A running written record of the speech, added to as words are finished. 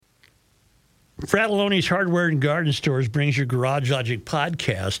Fratelloni's Hardware and Garden Stores brings you Garage Logic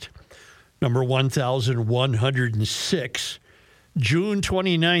podcast, number 1106, June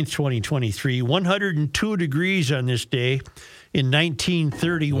 29th, 2023. 102 degrees on this day in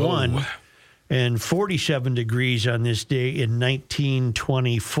 1931. Whoa. And 47 degrees on this day in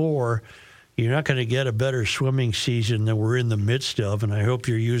 1924. You're not going to get a better swimming season than we're in the midst of, and I hope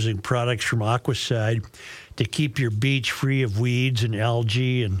you're using products from Aquaside to keep your beach free of weeds and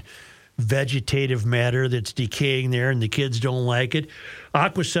algae and vegetative matter that's decaying there, and the kids don't like it.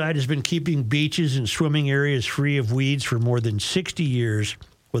 Aquaside has been keeping beaches and swimming areas free of weeds for more than 60 years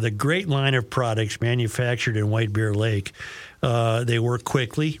with a great line of products manufactured in White Bear Lake. They work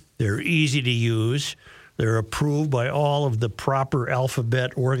quickly. They're easy to use. They're approved by all of the proper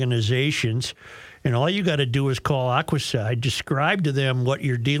alphabet organizations. And all you got to do is call Aquaside, describe to them what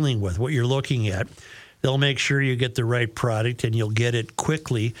you're dealing with, what you're looking at. They'll make sure you get the right product, and you'll get it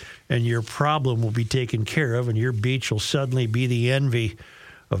quickly, and your problem will be taken care of, and your beach will suddenly be the envy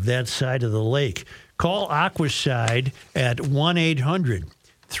of that side of the lake. Call Aquaside at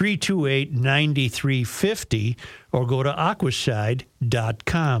 1-800-328-9350 or go to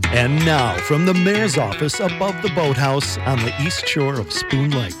aquaside.com. And now, from the mayor's office above the boathouse on the east shore of Spoon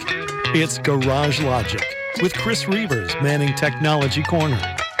Lake, it's Garage Logic with Chris Reavers manning Technology Corner,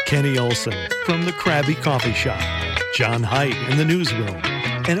 Kenny Olson from the Krabby Coffee Shop, John Haidt in the newsroom,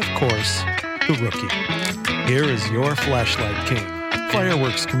 and of course, the Rookie. Here is your flashlight king,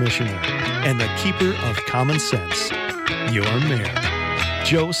 fireworks commissioner, and the keeper of common sense, your mayor,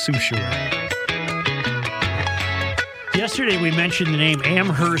 Joe Soucheray. Yesterday we mentioned the name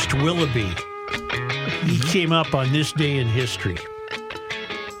Amherst Willoughby. He came up on this day in history.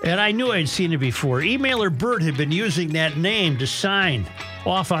 And I knew I'd seen it before. Emailer Bert had been using that name to sign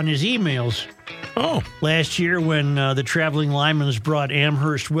off on his emails. Last year when the traveling Lyman's brought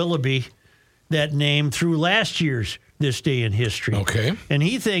Amherst Willoughby, that name, through last year's This Day in History. Okay. And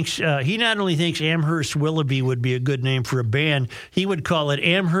he thinks, he not only thinks Amherst Willoughby would be a good name for a band, he would call it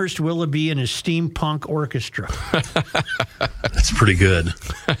Amherst Willoughby and his Steampunk Orchestra. That's pretty good.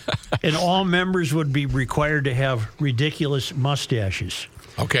 And all members would be required to have ridiculous mustaches.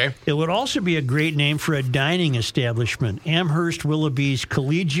 Okay. It would also be a great name for a dining establishment, Amherst Willoughby's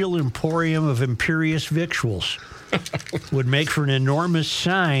Collegial Emporium of Imperious Victuals. Would make for an enormous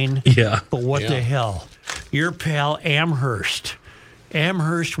sign. Yeah. But what the hell? Your pal Amherst.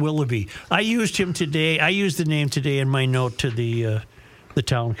 Amherst Willoughby. I used him today. I used the name today in my note to the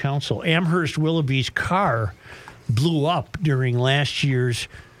town council. Amherst Willoughby's car blew up during last year's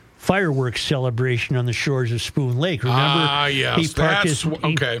fireworks celebration on the shores of Spoon Lake. Remember? Yes. He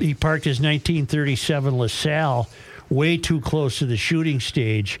parked his 1937 LaSalle way too close to the shooting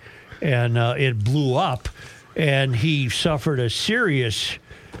stage, and it blew up, and he suffered a serious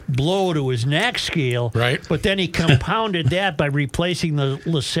blow to his neck scale. Right. But then he compounded that by replacing the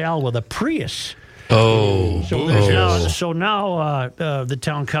LaSalle with a Prius. Oh. So now the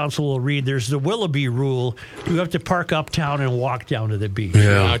town council will read, there's the Willoughby rule. You have to park uptown and walk down to the beach.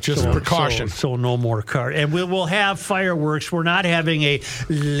 Yeah. Just precaution. So no more car. And we'll have fireworks. We're not having a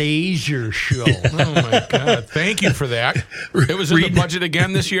laser show. Oh, my God. Thank you for that. It was in the budget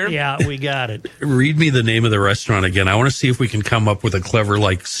again this year? Yeah, we got it. Read me the name of the restaurant again. I want to see if we can come up with a clever,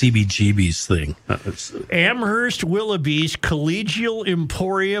 like, CBGB's thing. Amherst Willoughby's Collegial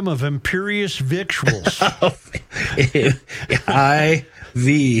Emporium of Imperious Victuals.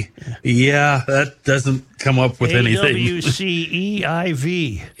 I-V. Yeah, that doesn't come up with anything.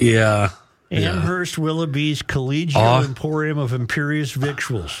 AWCEIV. Yeah. Amherst Willoughby's Collegial Emporium of Imperious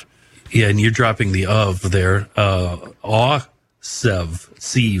Victuals. Yeah, and you're dropping the of there.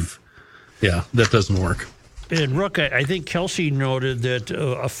 Sieve. Yeah, that doesn't work. And Rook, I think Kelsey noted that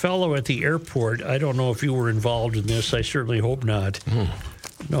a fellow at the airport, I don't know if you were involved in this, I certainly hope not.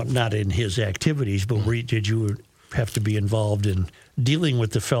 No, not in his activities, but did you have to be involved in dealing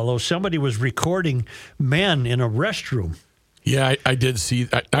with the fellow? Somebody was recording men in a restroom. Yeah, I did see.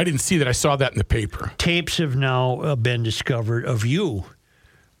 I didn't see that. I saw that in the paper. Tapes have now been discovered of you,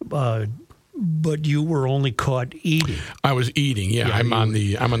 but you were only caught eating. I was eating. Yeah, I'm on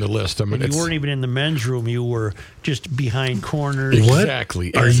the list. You weren't even in the men's room. You were just behind corners. What?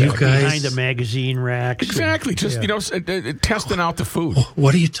 Exactly. Are you guys behind the magazine racks? Exactly. Just testing out the food.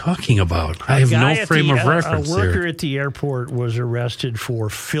 What are you talking about? I have no frame of reference there. A worker there. at the airport was arrested for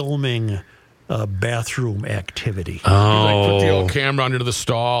filming bathroom activity. Put the old camera under the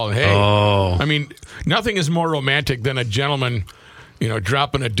stall. And, hey, I mean, nothing is more romantic than a gentleman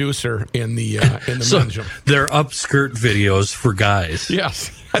dropping a deucer in the men's gym. They're upskirt videos for guys.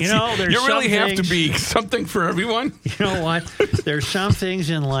 Yes. There's you really some have things, to be something for everyone. You know what? There's some things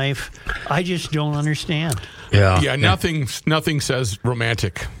in life I just don't understand. Yeah. Nothing says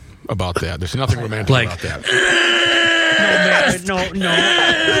romantic about that. There's nothing romantic about that. No.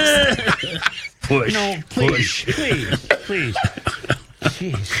 Push. No, please.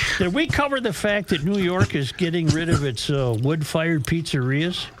 Jeez. Did we cover the fact that New York is getting rid of its wood-fired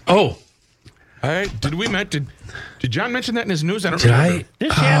pizzerias? Oh. Did John mention that in his news? I don't Did remember.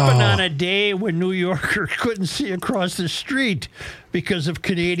 This happened on a day when New Yorkers couldn't see across the street because of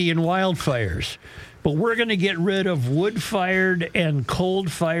Canadian wildfires. But we're going to get rid of wood-fired and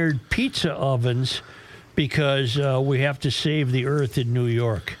coal-fired pizza ovens because we have to save the earth in New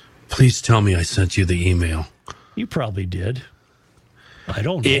York. Please tell me I sent you the email. You probably did. I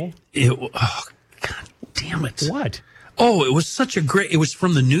don't know. Oh, God damn it. What? Oh, it was such a great, it was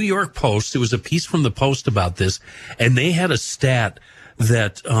from the New York Post. It was a piece from the Post about this. And they had a stat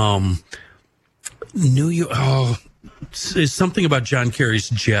that New York, it's something about John Kerry's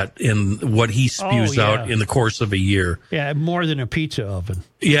jet and what he spews out in the course of a year. Yeah, more than a pizza oven.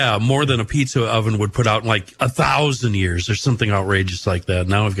 Yeah, more than a pizza oven would put out in like 1,000 years or something outrageous like that.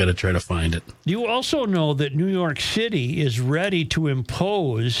 Now I've got to try to find it. You also know that New York City is ready to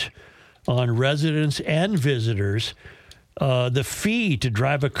impose on residents and visitors the fee to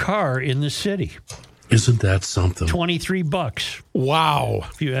drive a car in the city. Isn't that something? $23. Wow.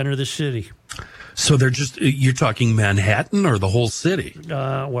 If you enter the city. So you're talking Manhattan or the whole city?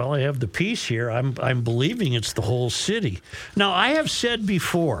 Well, I have the piece here. I'm believing it's the whole city. Now, I have said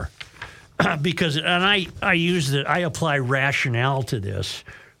before, I apply rationale to this,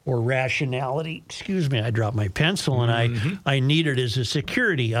 or rationality. Excuse me, I dropped my pencil, and I need it as a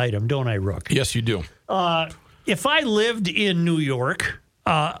security item, don't I, Rook? Yes, you do. If I lived in New York,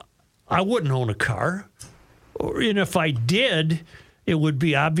 I wouldn't own a car. And if I did, it would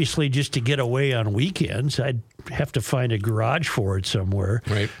be obviously just to get away on weekends. I'd have to find a garage for it somewhere.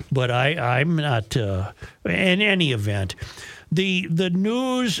 Right. But I'm not, in any event. The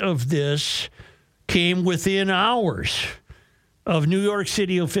news of this came within hours of New York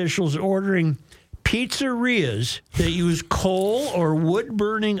City officials ordering pizzerias that use coal or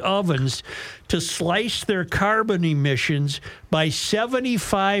wood-burning ovens to slice their carbon emissions by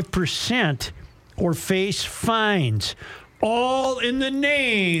 75% or face fines, all in the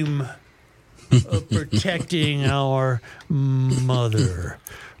name of protecting our mother.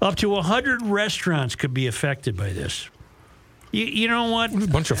 Up to 100 restaurants could be affected by this. You know what? A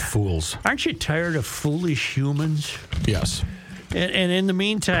bunch of fools. Aren't you tired of foolish humans? Yes. And in the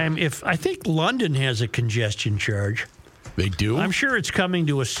meantime, I think London has a congestion charge. They do? I'm sure it's coming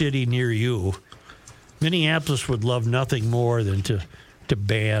to a city near you. Minneapolis would love nothing more than to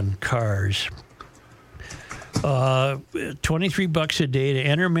ban cars. $23 a day to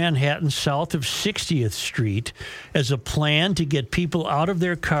enter Manhattan south of 60th Street as a plan to get people out of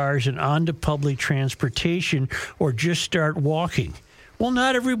their cars and onto public transportation or just start walking. Well,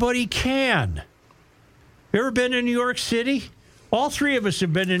 not everybody can. You ever been to New York City? All three of us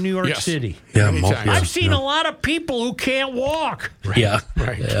have been to New York City. Yeah, I've seen a lot of people who can't walk. Right. Yeah.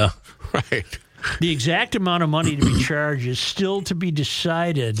 Right. Yeah. Right. The exact amount of money to be charged is still to be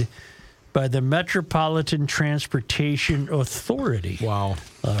decided by the Metropolitan Transportation Authority. Wow.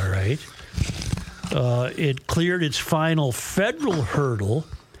 All right. It cleared its final federal hurdle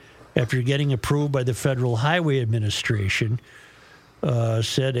after getting approved by the Federal Highway Administration,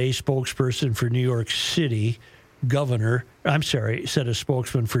 said a spokesperson for New York City said a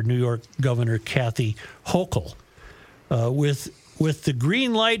spokesman for New York Governor Kathy Hochul. With the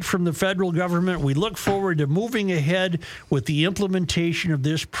green light from the federal government, we look forward to moving ahead with the implementation of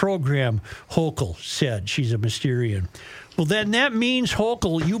this program, Hochul said. She's a Mysterian. Well, then that means,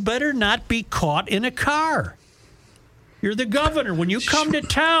 Hochul, you better not be caught in a car. You're the governor. When you come to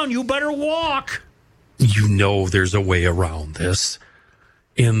town, you better walk. You know there's a way around this.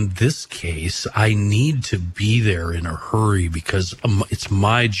 In this case, I need to be there in a hurry because it's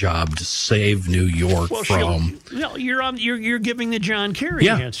my job to save New York from. You're giving the John Kerry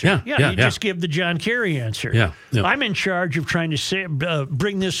answer. You just give the John Kerry answer. Yeah. I'm in charge of trying to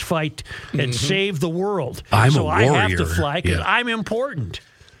bring this fight and save the world. I'm a I warrior. have to fly because I'm important.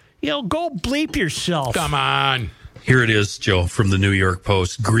 Go bleep yourself. Come on. Here it is, Joe, from the New York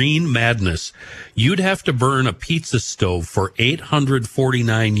Post. Green madness. You'd have to burn a pizza stove for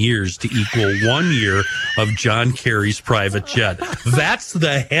 849 years to equal 1 year of John Kerry's private jet. That's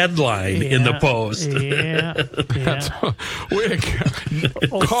the headline in the Post.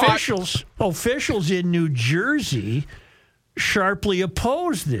 Officials in New Jersey sharply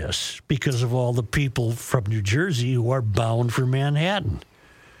oppose this because of all the people from New Jersey who are bound for Manhattan.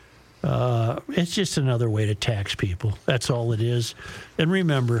 It's just another way to tax people. That's all it is. And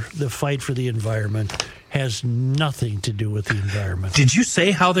remember, the fight for the environment has nothing to do with the environment. Did you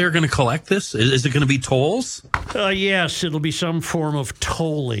say how they're going to collect this? Is it going to be tolls? Yes, it'll be some form of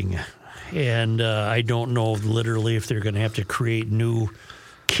tolling. And I don't know literally if they're going to have to create new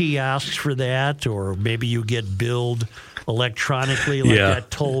kiosks for that, or maybe you get billed electronically like that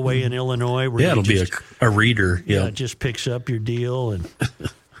tollway in Illinois. Where it'll be a reader. Yeah, it just picks up your deal and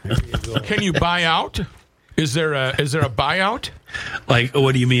there you go. Can you buy out? Is there a buyout? Like,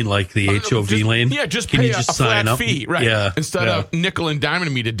 what do you mean, like the HOV lane? Yeah, just Can pay you a just sign flat up? fee, right? Yeah, Instead of nickel and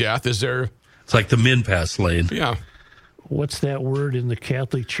diming me to death, is there? It's like the Min Pass lane. Yeah. What's that word in the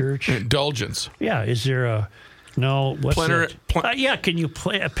Catholic Church? Indulgence. Yeah, is there a no? What's Plenary, that? Can you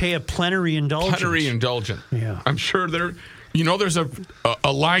pay a plenary indulgence? Plenary indulgence. Yeah, I'm sure there's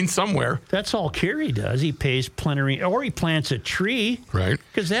a line somewhere. That's all Kerry does. He pays plenary, or he plants a tree, right?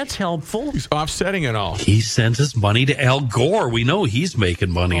 Because that's helpful. He's offsetting it all. He sends his money to Al Gore. We know he's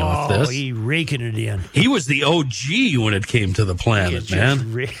making money off this. Oh, he's raking it in. He was the OG when it came to the planet,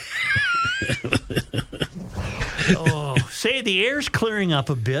 man. Say the air's clearing up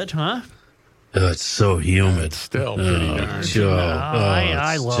a bit, huh? Oh, it's so humid. Still pretty darn.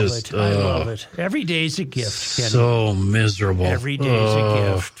 I love it. I love it. Every day's a gift, Kenny. So miserable. Every day's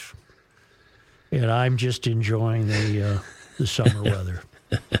a gift. And I'm just enjoying the summer weather.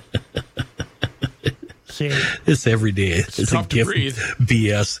 See, it's every day. It's tough a gift. To breathe.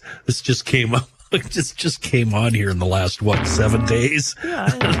 BS. This just came up. Just came on here in the last 7 days. Yeah,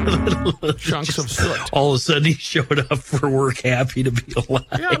 chunks of soot. All of a sudden, he showed up for work, happy to be alive.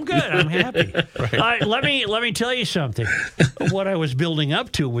 Yeah, I'm good. I'm happy. Right. Let me tell you something. What I was building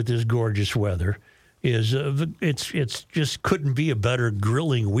up to with this gorgeous weather is it's just couldn't be a better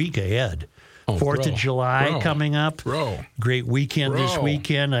grilling week ahead. 4th of July coming up. Great weekend this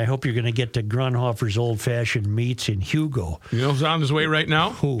weekend. I hope you're going to get to Grunhofer's Old Fashioned Meats in Hugo. You know who's on his way right now?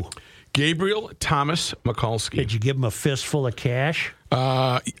 Who? Gabriel Thomas Mikulski. Did you give him a fistful of cash?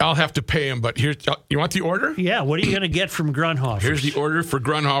 I'll have to pay him, but here's. You want the order? Yeah. What are you going to get from Grunhofer's? Here's the order for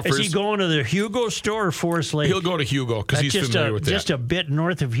Grunhofer's. Is he going to the Hugo store or Forest Lake? He'll go to Hugo because he's familiar with that. Just a bit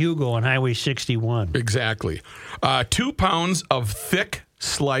north of Hugo on Highway 61. Exactly. 2 pounds of thick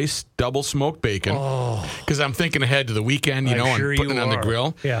sliced double smoked bacon. Because I'm thinking ahead to the weekend, and putting it on the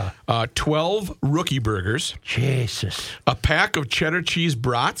grill. Yeah. 12 rookie burgers. Jesus. A pack of cheddar cheese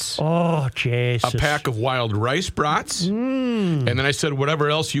brats. Oh, Jesus. A pack of wild rice brats. And then I said,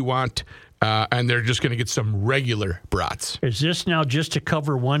 whatever else you want. And they're just going to get some regular brats. Is this now just to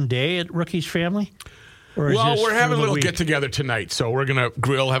cover one day at Rookie's Family? Well, we're having a little get-together tonight, so we're going to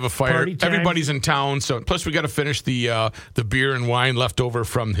grill, have a fire. Everybody's in town, so plus we got to finish the beer and wine left over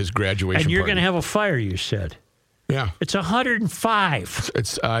from his graduation And you're party. going to have a fire, you said. Yeah. It's 105.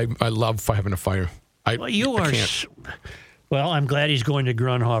 I love having a fire. Well, I'm glad he's going to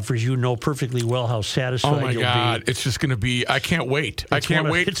Grunhofer's. You know perfectly well how satisfied you'll be. Oh, my God. It's just going to be, I can't wait. I can't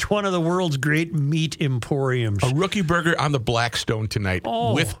wait. It's one of the world's great meat emporiums. A rookie burger on the Blackstone tonight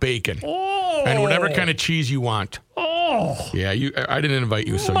with bacon. And whatever kind of cheese you want. Yeah, I didn't invite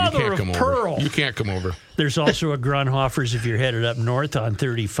you, so you can't come over. You can't come over. There's also a Grunhofer's if you're headed up north on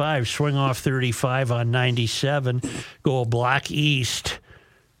 35. Swing off 35 on 97. Go a block east.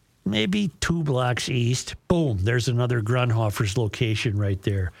 Maybe 2 blocks east. Boom, there's another Grunhofer's location right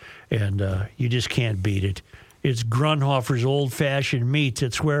there. And you just can't beat it. It's Grunhofer's Old Fashioned Meats.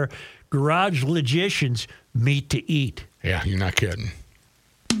 It's where garage logicians meet to eat. Yeah, you're not kidding.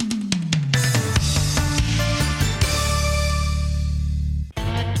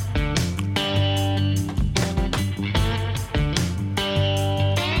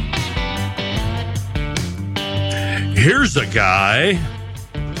 Here's a guy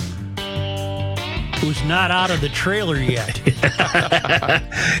who's not out of the trailer yet.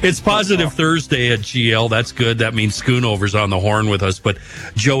 It's Positive Thursday at GL. That's good. That means Schoonover's on the horn with us. But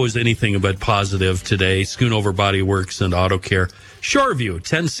Joe is anything but positive today. Schoonover Body Works and Auto Care. Shoreview,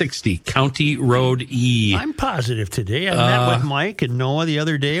 1060 County Road E. I'm positive today. I met with Mike and Noah the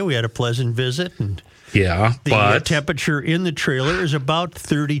other day. We had a pleasant visit. And the temperature in the trailer is about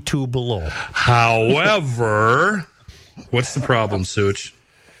 32 below. However, what's the problem, Such?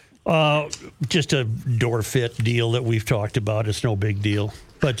 Just a door fit deal that we've talked about. It's no big deal,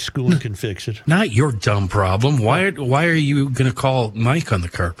 but school can fix it. Not your dumb problem. Why are you going to call Mike on the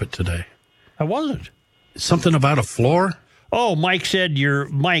carpet today? I wasn't. Something about a floor? Oh, Mike said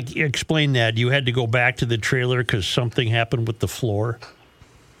Mike, explain that. You had to go back to the trailer because something happened with the floor.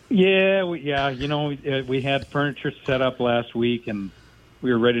 Yeah. We had furniture set up last week, and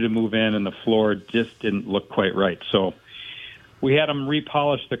we were ready to move in, and the floor just didn't look quite right. So we had them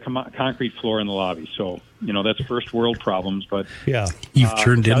repolish the concrete floor in the lobby. So, that's first world problems, but yeah, you've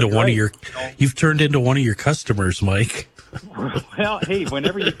turned into one of your customers, Mike. Well, hey,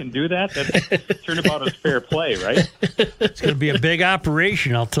 whenever you can do that, that's turnabout is fair play, right? It's going to be a big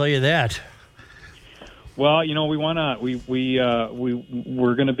operation, I'll tell you that. Well, we're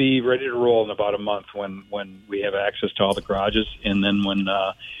going to be ready to roll in about a month when we have access to all the garages, and then when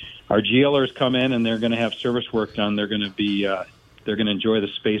our GLers come in and they're going to have service work done, they're going to enjoy the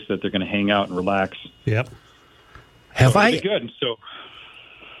space that they're going to hang out and relax. Yep. Have I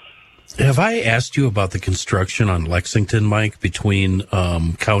asked you about the construction on Lexington, Mike, between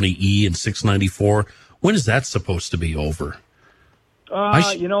County E and 694? When is that supposed to be over?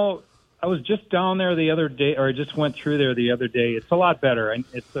 I was just down there the other day, or I just went through there the other day. It's a lot better, and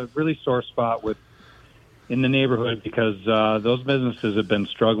it's a really sore spot in the neighborhood because those businesses have been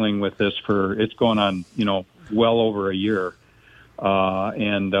struggling with this it's going on, well over a year,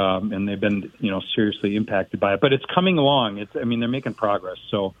 and they've been, seriously impacted by it. But it's coming along. They're making progress.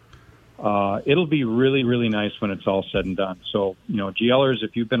 So it'll be really, really nice when it's all said and done. So, GLers,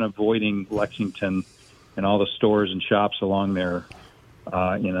 if you've been avoiding Lexington and all the stores and shops along there,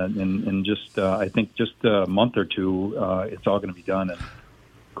 in just I think just a month or two, it's all going to be done, and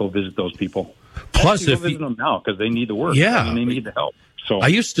go visit those people. Plus, go visit them now because they need the work. Yeah, they need the help. So I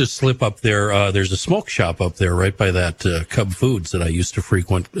used to slip up there. There's a smoke shop up there right by that Cub Foods that I used to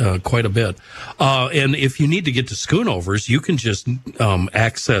frequent quite a bit. And if you need to get to Schoonovers, you can just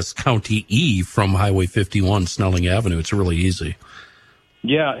access County E from Highway 51, Snelling Avenue. It's really easy.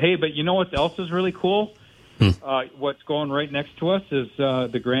 Yeah. Hey, but you know what else is really cool? What's going right next to us is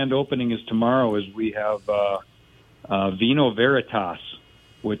the grand opening is tomorrow. Is we have Vino Veritas,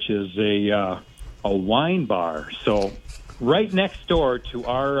 which is a wine bar. So right next door to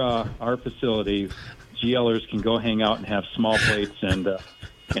our facility, GLers can go hang out and have small plates and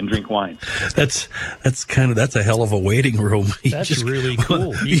drink wine. That's a hell of a waiting room. That's really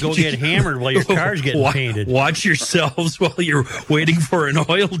cool. You go get hammered while your car's getting painted. Watch yourselves while you're waiting for an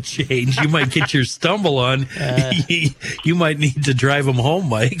oil change. You might get your stumble on. You might need to drive them home,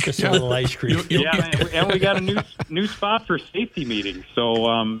 Mike. Just a little ice cream. And we got a new spot for safety meetings. So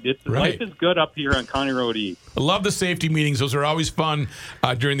life is good up here on County Road E. I love the safety meetings. Those are always fun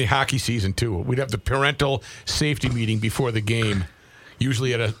during the hockey season, too. We'd have the parental safety meeting before the game,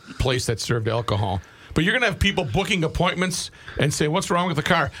 usually at a place that served alcohol. But you're going to have people booking appointments and say, what's wrong with the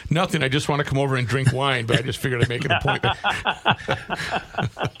car? Nothing. I just want to come over and drink wine, but I just figured I'd make an appointment.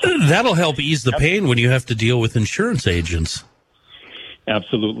 That'll help ease the pain when you have to deal with insurance agents.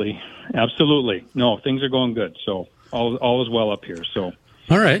 Absolutely. No, things are going good. So all is well up here. So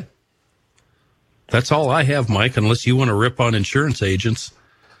all right. That's all I have, Mike, unless you want to rip on insurance agents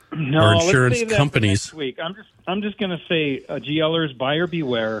or insurance companies. Next week. I'm just going to say, GLers, buyer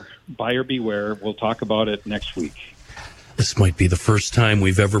beware. Buyer beware. We'll talk about it next week. This might be the first time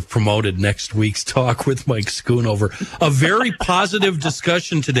we've ever promoted next week's talk with Mike Schoonover. A very positive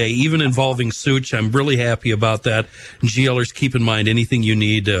discussion today, even involving Such. I'm really happy about that. GLers, keep in mind anything you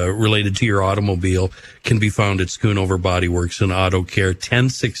need related to your automobile can be found at Schoonover Body Works and Auto Care,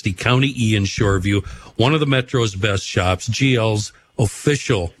 1060 County E in Shoreview, one of the Metro's best shops, GL's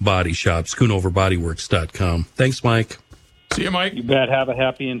official body shop, SchoonoverBodyWorks.com. Thanks, Mike. See you, Mike. You bet. Have a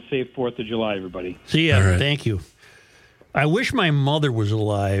happy and safe 4th of July, everybody. See ya. Right. Thank you. I wish my mother was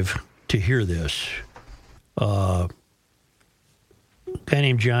alive to hear this. A guy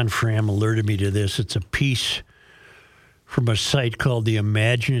named John Fram alerted me to this. It's a piece from a site called The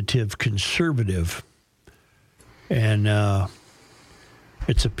Imaginative Conservative. And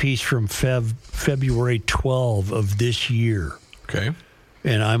it's a piece from February 12 of this year. Okay.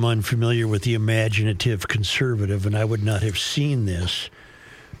 And I'm unfamiliar with The Imaginative Conservative, and I would not have seen this.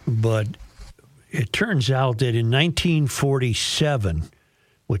 But it turns out that in 1947,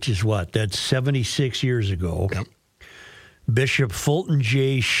 which is what? That's 76 years ago, yep. Bishop Fulton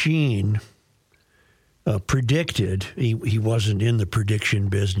J. Sheen predicted, he wasn't in the prediction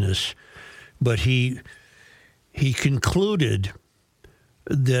business, but he concluded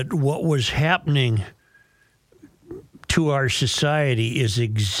that what was happening to our society is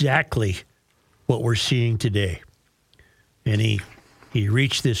exactly what we're seeing today. And he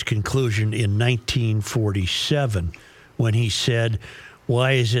reached this conclusion in 1947 when he said,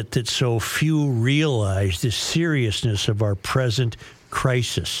 "Why is it that so few realize the seriousness of our present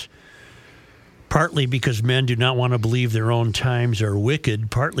crisis?" partly because men do not want to believe their own times are wicked,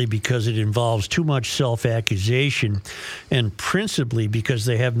 partly because it involves too much self-accusation, and principally because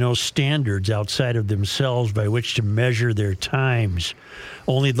they have no standards outside of themselves by which to measure their times.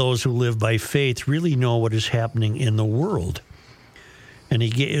 Only those who live by faith really know what is happening in the world. And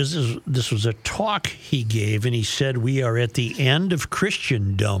this was a talk he gave, and he said, we are at the end of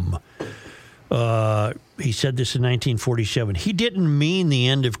Christendom. He said this in 1947. He didn't mean the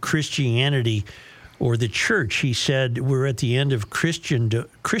end of Christianity or the church. He said we're at the end of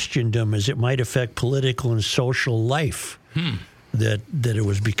Christendom as it might affect political and social life, that it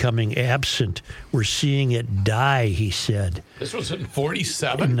was becoming absent. We're seeing it die, he said. This was in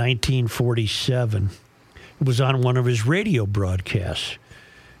 47? In 1947. It was on one of his radio broadcasts.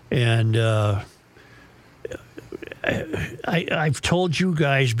 And I've told you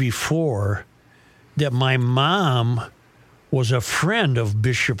guys before that my mom was a friend of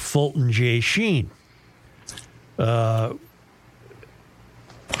Bishop Fulton J. Sheen. How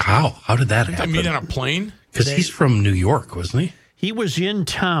did that happen? I mean, on a plane? Because he's from New York, wasn't he? He was in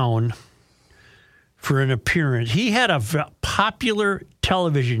town for an appearance. He had a popular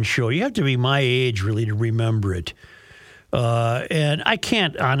television show. You have to be my age, really, to remember it. And I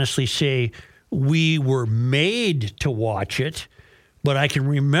can't honestly say we were made to watch it, but I can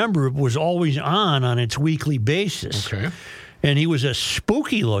remember it was always on its weekly basis. Okay. And he was a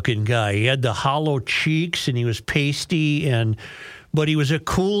spooky-looking guy. He had the hollow cheeks, and he was pasty, but he was a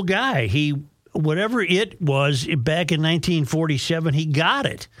cool guy. Whatever it was back in 1947, he got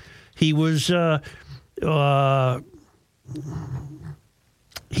it. He was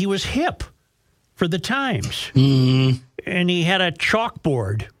hip for the times. And he had a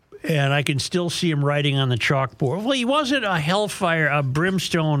chalkboard, and I can still see him writing on the chalkboard. Well, he wasn't a hellfire, a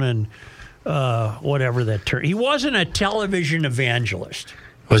brimstone, and whatever that term. He wasn't a television evangelist.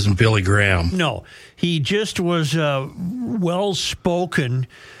 Wasn't Billy Graham. No. He just was a well-spoken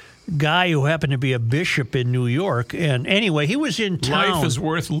guy who happened to be a bishop in New York. And anyway, he was in town. Life is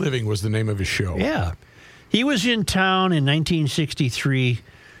Worth Living was the name of his show. Yeah. He was in town in 1963,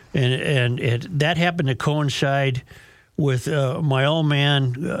 and that happened to coincide with my old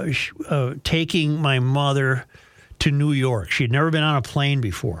man taking my mother to New York. She'd never been on a plane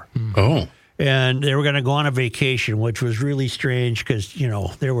before. Oh. And they were going to go on a vacation, which was really strange because,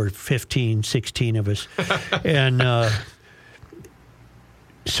 there were 15, 16 of us. And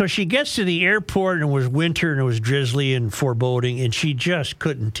so she gets to the airport, and it was winter, and it was drizzly and foreboding, and she just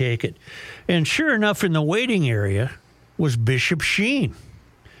couldn't take it. And sure enough, in the waiting area was Bishop Sheen.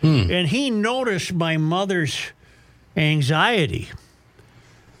 And he noticed my mother's anxiety.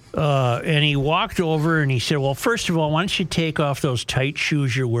 And he walked over and he said, well, first of all, why don't you take off those tight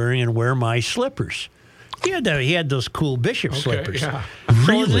shoes you're wearing and wear my slippers? He had those cool bishop slippers. Yeah.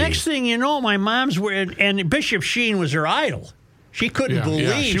 So the next thing you know, my mom's wearing, and Bishop Sheen was her idol. She couldn't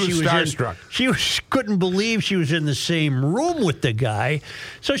believe she was starstruck. Couldn't believe she was in the same room with the guy.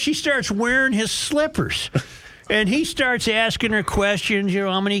 So she starts wearing his slippers. And he starts asking her questions,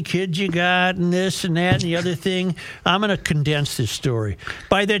 how many kids you got, and this and that and the other thing. I'm going to condense this story.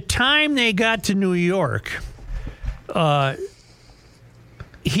 By the time they got to New York,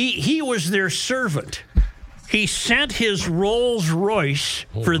 he was their servant. He sent his Rolls Royce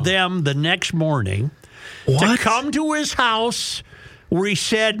for them the next morning to come to his house, where he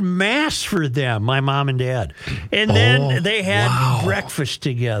said Mass for them, my mom and dad. And then they had breakfast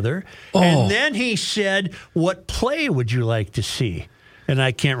together. And then he said, what play would you like to see? And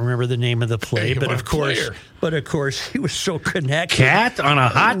I can't remember the name of the play, but of course, he was so connected. Cat on a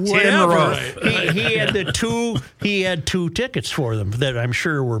hot tin roof. He had two tickets for them that I'm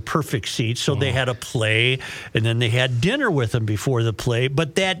sure were perfect seats. So they had a play, and then they had dinner with them before the play.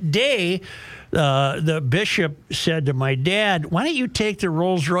 But that day, the bishop said to my dad, why don't you take the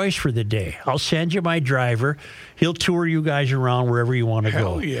Rolls Royce for the day? I'll send you my driver. He'll tour you guys around wherever you want to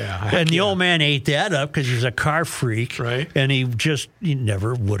go. Yeah. And the old man ate that up because he's a car freak. Right. And he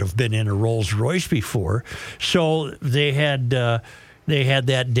never would have been in a Rolls Royce before. So they had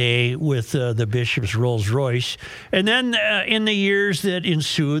that day with the bishop's Rolls Royce. And then in the years that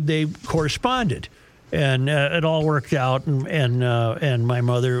ensued, they corresponded. And it all worked out, and my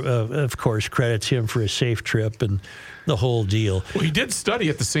mother, of course, credits him for a safe trip and the whole deal. Well, he did study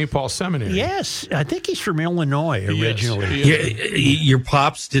at the St. Paul Seminary. Yes, I think he's from Illinois originally. Your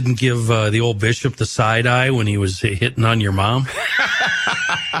pops didn't give the old bishop the side eye when he was hitting on your mom?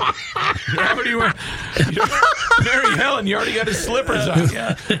 Mary Helen, you already got his slippers on.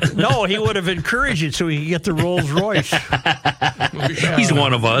 No, he would have encouraged it so he could get the Rolls Royce. He's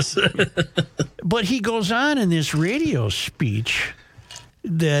one of us. But he goes on in this radio speech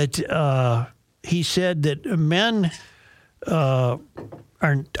that he said that men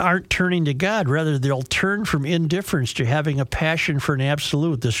aren't turning to God. Rather, they'll turn from indifference to having a passion for an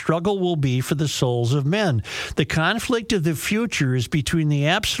absolute. The struggle will be for the souls of men. The conflict of the future is between the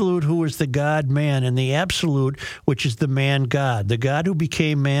absolute, who is the God-man, and the absolute, which is the man-God, the God who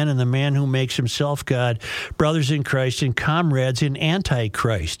became man and the man who makes himself God, brothers in Christ and comrades in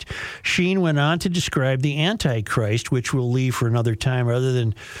Antichrist. Sheen went on to describe the Antichrist, which we'll leave for another time, rather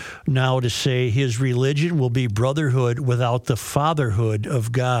than now to say his religion will be brotherhood without the fatherhood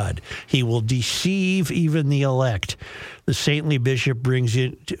of God. He will deceive even the elect. The saintly bishop brings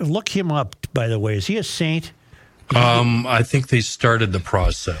in, look him up, by the way. Is he a saint? I think they started the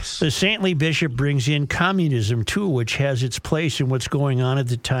process. The saintly bishop brings in communism, too, which has its place in what's going on at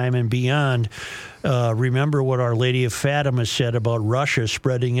the time and beyond. Remember what Our Lady of Fatima said about Russia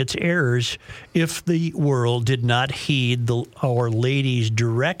spreading its errors if the world did not heed Our Lady's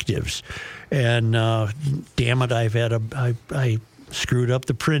directives. And damn it, I screwed up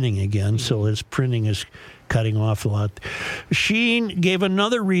the printing again, so this printing is cutting off a lot. Sheen gave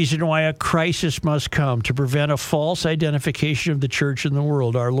another reason why a crisis must come: to prevent a false identification of the church in the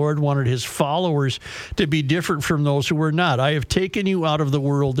world. Our Lord wanted his followers to be different from those who were not. I have taken you out of the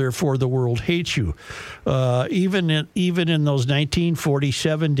world, therefore the world hates you. Even in those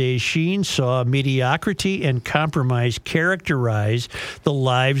 1947 days, Sheen saw mediocrity and compromise characterize the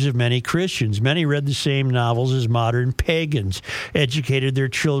lives of many Christians. Many read the same novels as modern pagans, educated their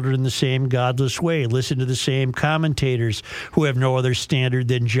children in the same godless way, listened to the same commentators who have no other standard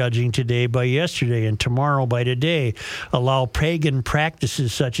than judging today by yesterday and tomorrow by today, allow pagan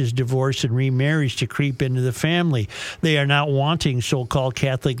practices such as divorce and remarriage to creep into the family. They are not wanting so-called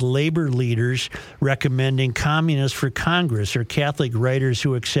Catholic labor leaders recommending communists for Congress, or Catholic writers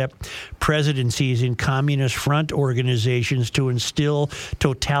who accept presidencies in communist front organizations to instill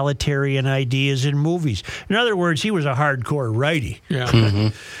totalitarian ideas in movies. In other words, he was a hardcore righty. Yeah.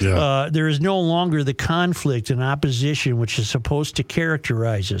 Mm-hmm. Yeah. There is no longer the conflict and opposition which is supposed to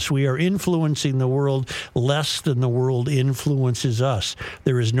characterize us. We are influencing the world less than the world influences us.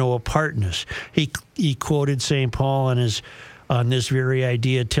 There is no apartness. He quoted St. Paul on this very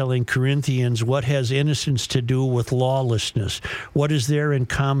idea, telling Corinthians, what has innocence to do with lawlessness? What is there in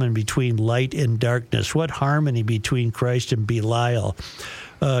common between light and darkness? What harmony between Christ and Belial?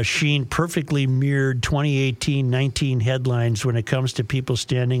 Sheen perfectly mirrored 2018-19 headlines when it comes to people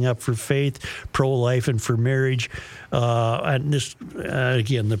standing up for faith, pro-life, and for marriage. And this,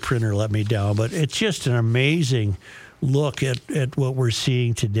 again, the printer let me down, but it's just an amazing look at what we're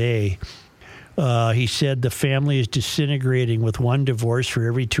seeing today. He said the family is disintegrating with one divorce for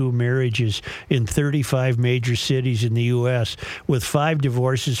every 2 marriages in 35 major cities in the U.S., with 5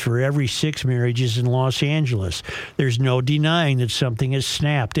 divorces for every 6 marriages in Los Angeles. There's no denying that something has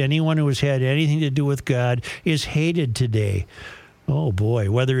snapped. Anyone who has had anything to do with God is hated today. Oh, boy.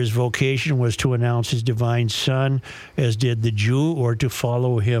 Whether his vocation was to announce his divine son, as did the Jew, or to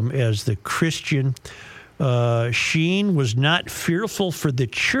follow him as the Christian, Sheen was not fearful for the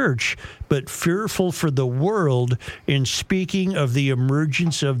church, but fearful for the world in speaking of the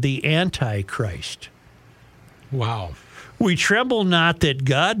emergence of the Antichrist. Wow. We tremble not that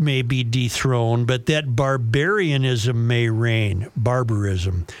God may be dethroned, but that barbarianism may reign,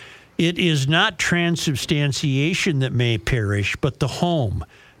 barbarism. It is not transubstantiation that may perish, but the home.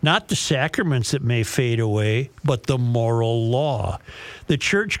 Not the sacraments that may fade away, but the moral law. The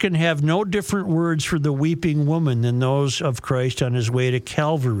church can have no different words for the weeping woman than those of Christ on his way to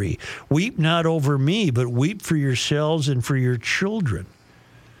Calvary. Weep not over me, but weep for yourselves and for your children.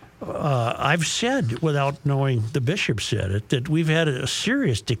 I've said, without knowing the bishop said it, that we've had a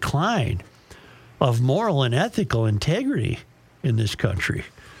serious decline of moral and ethical integrity in this country.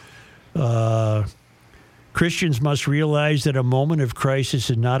 Christians must realize that a moment of crisis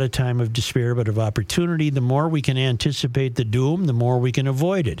is not a time of despair, but of opportunity. The more we can anticipate the doom, the more we can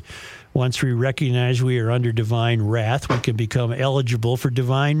avoid it. Once we recognize we are under divine wrath, we can become eligible for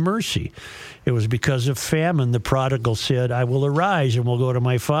divine mercy. It was because of famine the prodigal said, I will arise and will go to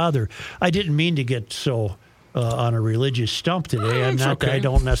my father. I didn't mean to get so on a religious stump today. I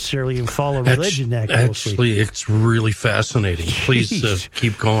don't necessarily follow religion that closely. Actually, it's really fascinating. Please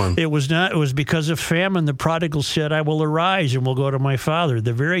keep going. It was because of famine the prodigal said, I will arise and will go to my father.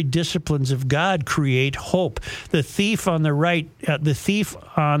 The very disciplines of God create hope. The thief on the right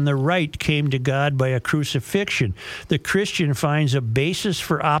came to God by a crucifixion. The Christian finds a basis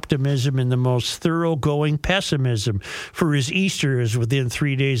for optimism in the most thoroughgoing pessimism, for his Easter is within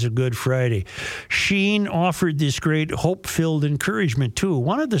 3 days of Good Friday. Sheen offers offered this great hope-filled encouragement, too.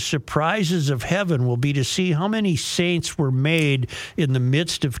 One of the surprises of heaven will be to see how many saints were made in the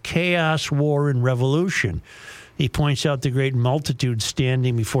midst of chaos, war, and revolution. He points out the great multitude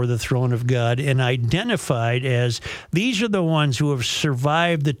standing before the throne of God and identified as, these are the ones who have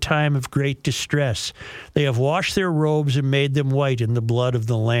survived the time of great distress. They have washed their robes and made them white in the blood of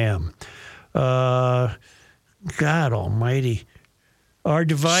the Lamb. God Almighty. Our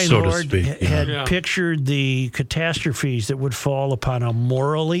divine Lord had pictured the catastrophes that would fall upon a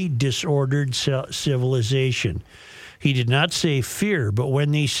morally disordered civilization. He did not say fear, but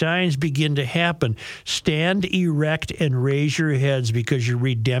when these signs begin to happen, stand erect and raise your heads because your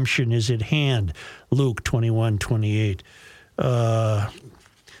redemption is at hand. Luke 21:28.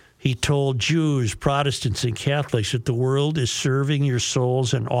 He told Jews, Protestants, and Catholics that the world is serving your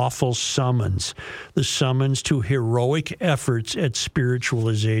souls an awful summons, the summons to heroic efforts at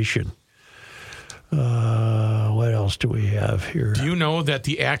spiritualization. What else do we have here? Do you know that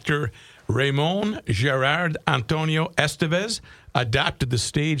the actor Ramon Gerard Antonio Estevez adopted the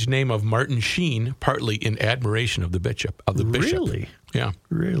stage name of Martin Sheen, partly in admiration of the bishop. Really? Yeah.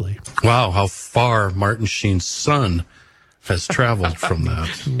 Really? Wow, how far Martin Sheen's son has traveled from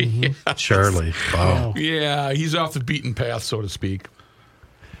that. Yeah. Charlie, wow. Yeah, he's off the beaten path, so to speak.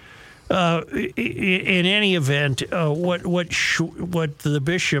 In any event, what the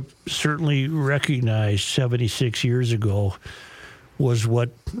bishop certainly recognized 76 years ago was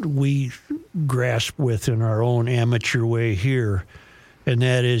what we grasp with in our own amateur way here, and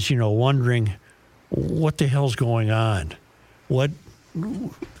that is, wondering what the hell's going on. We're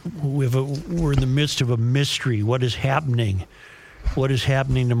in the midst of a mystery. What is happening? What is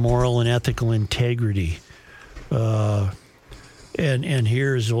happening to moral and ethical integrity? And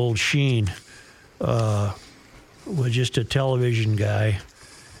here's old Sheen, was just a television guy,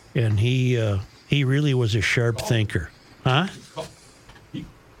 and he really was a sharp thinker, huh?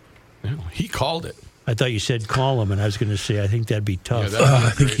 He called it. I thought you said call him, and I was going to say I think that'd be tough. Yeah,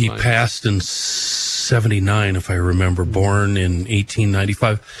 I think he passed in 79, if I remember, born in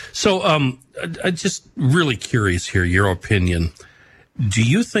 1895. So I'm just really curious here, your opinion. Do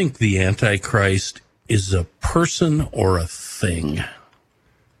you think the Antichrist is a person or a thing?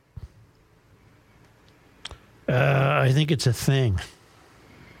 I think it's a thing.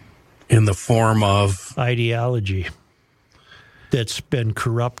 In the form of? Ideology that's been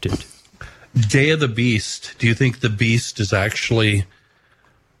corrupted. Day of the Beast. Do you think the beast is actually,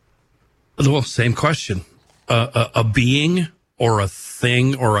 well, same question, a being or a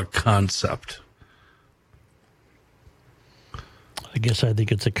thing or a concept? I guess I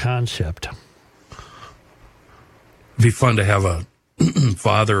think it's a concept. It'd be fun to have a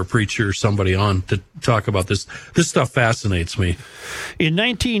father, a preacher, or somebody on to talk about this. This stuff fascinates me. In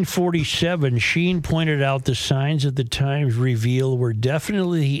 1947, Sheen pointed out the signs of the times reveal were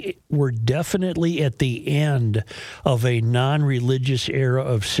definitely at the end of a non-religious era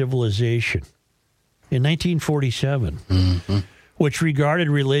of civilization. In 1947, which regarded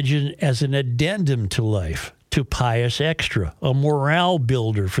religion as an addendum to life, to pious extra, a morale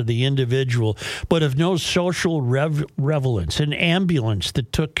builder for the individual, but of no social relevance, an ambulance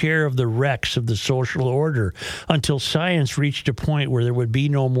that took care of the wrecks of the social order until science reached a point where there would be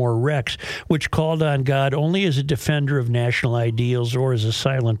no more wrecks, which called on God only as a defender of national ideals or as a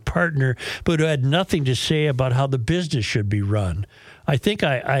silent partner, but who had nothing to say about how the business should be run. I think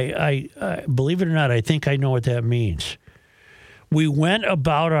I believe it or not, I think I know what that means. We went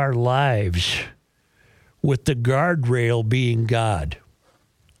about our lives with the guardrail being God.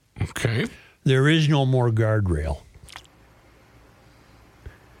 Okay. There is no more guardrail.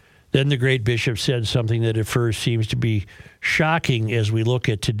 Then the great bishop said something that at first seems to be shocking as we look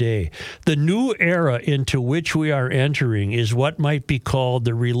at today. The new era into which we are entering is what might be called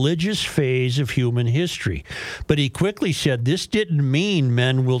the religious phase of human history. But he quickly said this didn't mean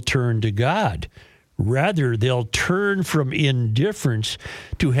men will turn to God. Rather, they'll turn from indifference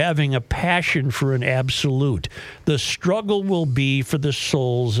to having a passion for an absolute. The struggle will be for the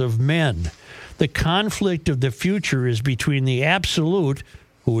souls of men. The conflict of the future is between the absolute,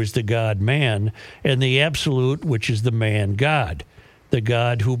 who is the God-man, and the absolute, which is the man-God. The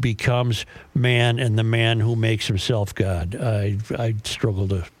God who becomes man and the man who makes himself God. I struggle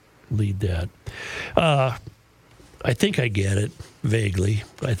to lead that. I think I get it, vaguely.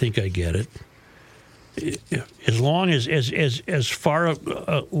 I think I get it. As long as far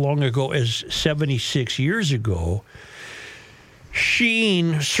long ago as 76 years ago,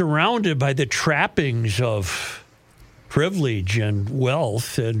 Sheen, surrounded by the trappings of privilege and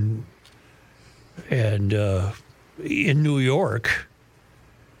wealth and in New York,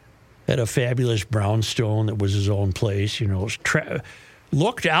 had a fabulous brownstone that was his own place.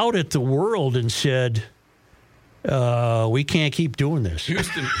 Looked out at the world and said, "We can't keep doing this."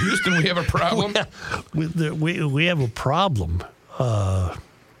 Houston, we have a problem. we have a problem,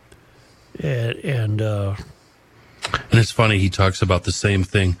 and it's funny, he talks about the same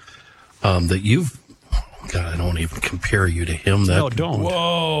thing that you've. God, I don't even compare you to him. No, don't.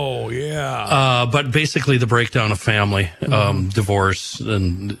 Whoa, yeah. But basically, the breakdown of family, divorce,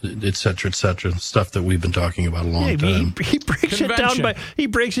 and et cetera, stuff that we've been talking about a long time. He breaks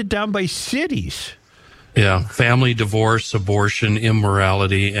it down by cities. Yeah, family, divorce, abortion,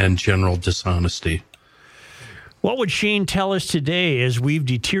 immorality, and general dishonesty. What would Sheen tell us today as we've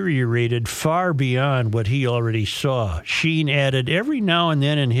deteriorated far beyond what he already saw? Sheen added, every now and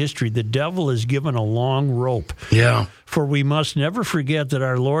then in history, the devil is given a long rope. Yeah. For we must never forget that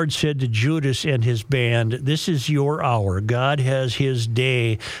our Lord said to Judas and his band, this is your hour. God has his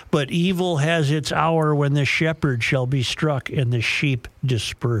day, but evil has its hour when the shepherd shall be struck and the sheep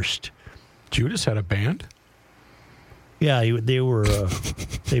dispersed. Judas had a band? Yeah,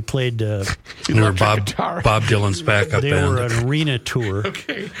 they played. They were Bob Dylan's backup band. They were an arena tour.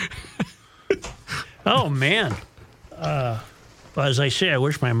 Okay. Oh man! As I say, I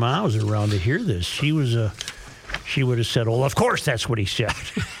wish my mom was around to hear this. She would have said, "Well, of course, that's what he said."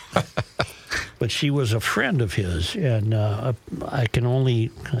 But she was a friend of his, and I can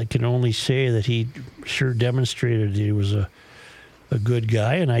only say that he sure demonstrated he was a good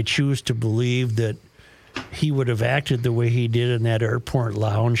guy, and I choose to believe that he would have acted the way he did in that airport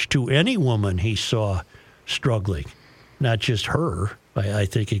lounge to any woman he saw struggling, not just her. I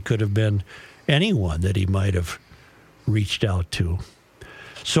think it could have been anyone that he might have reached out to.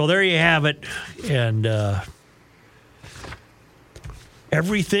 So there you have it. And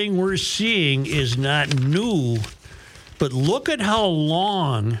everything we're seeing is not new, but look at how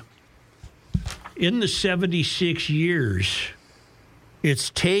long in the 76 years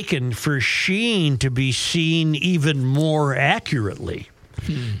it's taken for Sheen to be seen even more accurately.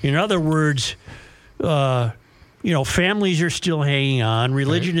 In other words, families are still hanging on,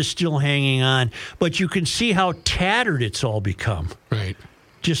 religion is still hanging on, but you can see how tattered it's all become. Right.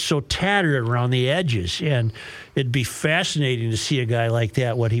 Just so tattered around the edges. And it'd be fascinating to see a guy like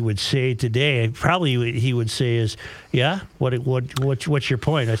that, what he would say today. Probably he would say is, yeah, what's your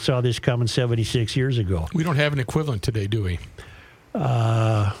point? I saw this coming 76 years ago. We don't have an equivalent today, do we?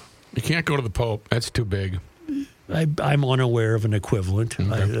 You can't go to the Pope. That's too big. I'm unaware of an equivalent.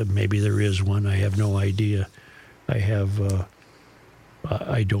 Okay. Maybe there is one. I have no idea. I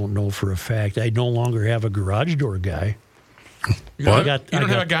don't know for a fact. I no longer have a garage door guy. You don't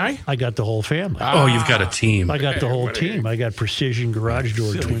have a guy? I got the whole family. Oh, you've got a team. I got the whole team. I got Precision Garage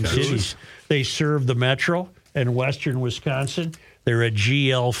Door, Twin Cities. They serve the Metro and Western Wisconsin. They're a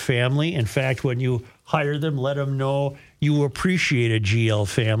GL family. In fact, when you hire them, let them know you appreciate a GL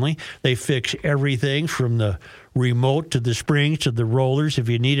family. They fix everything from the remote to the springs to the rollers. If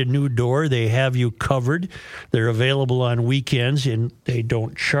you need a new door, they have you covered. They're available on weekends, and they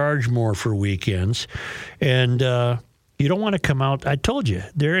don't charge more for weekends. And you don't want to come out. I told you,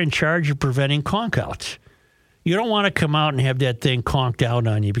 they're in charge of preventing conk outs. You don't want to come out and have that thing conked out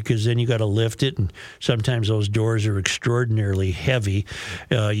on you, because then you got to lift it, and sometimes those doors are extraordinarily heavy.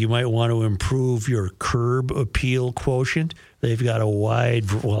 You might want to improve your curb appeal quotient. They've got a wide,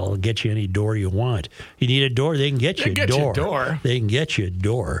 they'll get you any door you want. You need a door, they can get you a door. They can get you a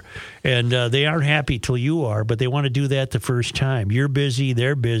door. And they aren't happy till you are, but they want to do that the first time. You're busy,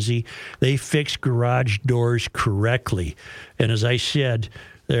 they're busy. They fix garage doors correctly. And as I said,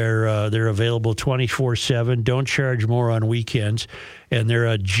 they're available 24/7. Don't charge more on weekends. And they're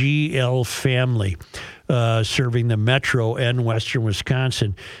a GL family serving the Metro and Western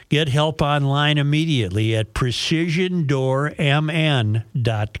Wisconsin. Get help online immediately at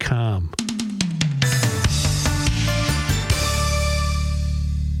precisiondoormn.com.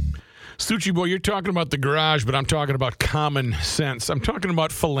 Suchi Boy, you're talking about the garage, but I'm talking about common sense. I'm talking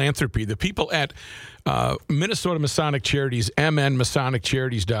about philanthropy. The people at Minnesota Masonic Charities,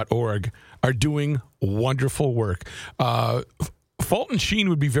 mnmasoniccharities.org, are doing wonderful work. Fulton Sheen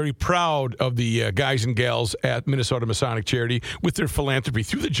would be very proud of the guys and gals at Minnesota Masonic Charity with their philanthropy.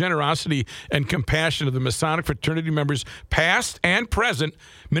 Through the generosity and compassion of the Masonic fraternity members, past and present,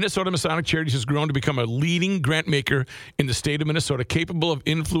 Minnesota Masonic Charities has grown to become a leading grant maker in the state of Minnesota, capable of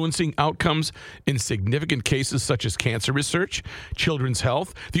influencing outcomes in significant cases such as cancer research, children's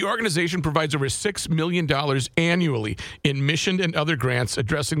health. The organization provides over $6 million annually in mission and other grants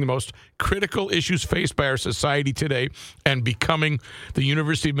addressing the most critical issues faced by our society today and becoming the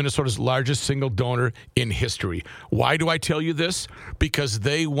University of Minnesota's largest single donor in history. Why do I tell you this? Because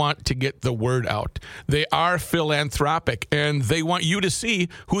they want to get the word out. They are philanthropic, and they want you to see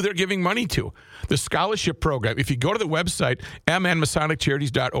who they're giving money to. The scholarship program, if you go to the website,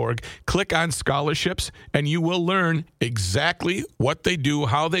 mnmasoniccharities.org, click on scholarships, and you will learn exactly what they do,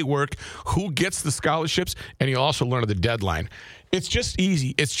 how they work, who gets the scholarships, and you'll also learn the deadline. It's just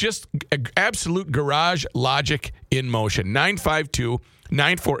easy. It's just absolute garage logic in motion.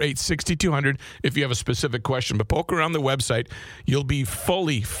 952-948-6200 if you have a specific question. But poke around the website. You'll be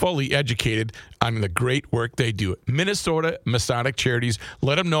fully educated on the great work they do. Minnesota Masonic Charities.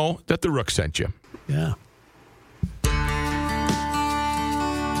 Let them know that the Rook sent you. Yeah.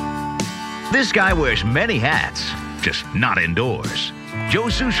 This guy wears many hats, just not indoors. Joe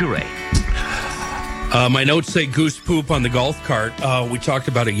Souchere. My notes say goose poop on the golf cart. We talked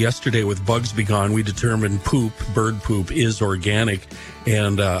about it yesterday with Bugs Be Gone. We determined bird poop, is organic.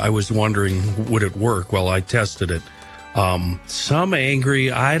 And I was wondering, would it work? Well, I tested it. Some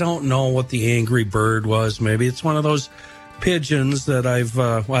angry, I don't know what the angry bird was. Maybe it's one of those pigeons that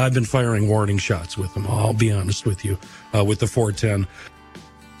I've been firing warning shots with them. I'll be honest with you, with the 410.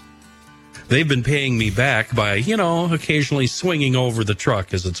 They've been paying me back by, occasionally swinging over the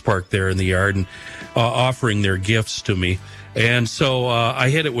truck as it's parked there in the yard and offering their gifts to me. And so I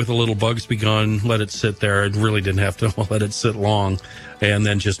hit it with a little Bugs Be Gone, let it sit there. I really didn't have to let it sit long, and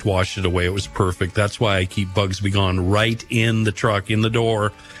then just washed it away. It was perfect. That's why I keep Bugs Be Gone right in the truck, in the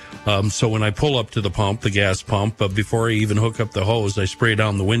door. So when I pull up to the pump, the gas pump, before I even hook up the hose, I spray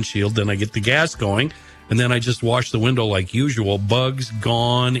down the windshield, then I get the gas going. And then I just wash the window like usual. Bugs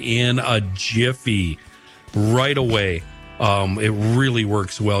gone in a jiffy, right away. It really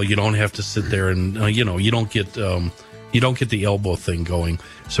works well. You don't have to sit there and you don't get the elbow thing going.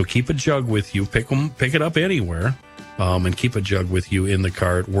 So keep a jug with you. Pick it up anywhere, and keep a jug with you in the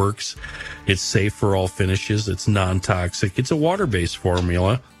car. It works. It's safe for all finishes. It's non-toxic. It's a water-based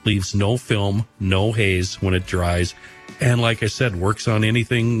formula. Leaves no film, no haze when it dries. And like I said, works on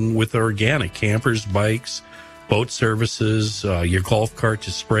anything with organic, campers, bikes, boat services, your golf cart.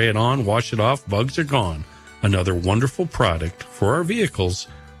 Just spray it on, wash it off, bugs are gone. Another wonderful product for our vehicles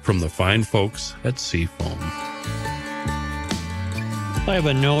from the fine folks at Seafoam. I have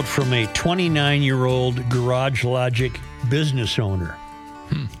a note from a 29-year-old Garage Logic business owner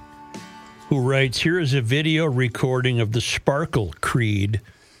who writes, here is a video recording of the Sparkle Creed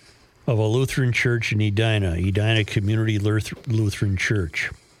of a Lutheran church in Edina Community Lutheran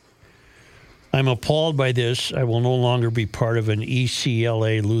Church. I'm appalled by this. I will no longer be part of an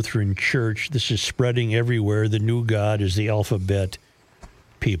ECLA Lutheran church. This is spreading everywhere. The new God is the alphabet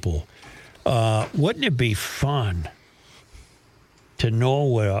people. Wouldn't it be fun to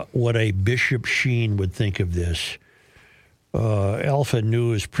know what a Bishop Sheen would think of this? Alpha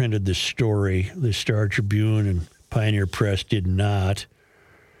News printed this story. The Star Tribune and Pioneer Press did not.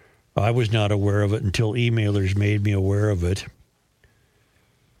 I was not aware of it until emailers made me aware of it.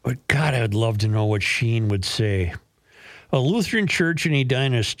 But God, I'd love to know what Sheen would say. A Lutheran church in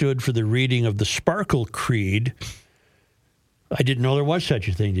Edina stood for the reading of the Sparkle Creed. I didn't know there was such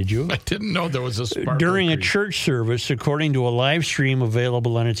a thing, did you? I didn't know there was a Sparkle during Creed. A church service, according to a live stream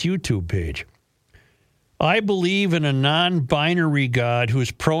available on its YouTube page. I believe in a non-binary God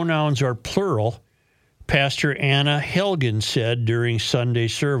whose pronouns are plural, Pastor Anna Helgen said during Sunday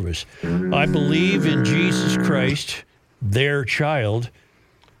service. I believe in Jesus Christ, their child,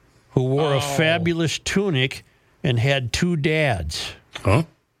 who wore a fabulous tunic and had two dads. Huh?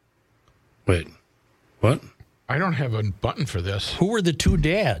 Wait, what? I don't have a button for this. Who were the two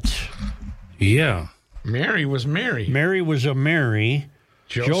dads? Yeah. Mary was Mary. Mary was a Mary.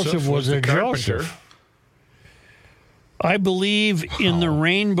 Joseph was a Joseph. I believe in the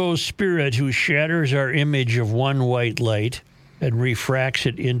rainbow spirit who shatters our image of one white light and refracts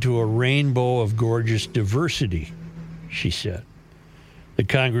it into a rainbow of gorgeous diversity, she said. The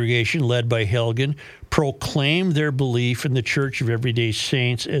congregation, led by Helgen, proclaimed their belief in the Church of Everyday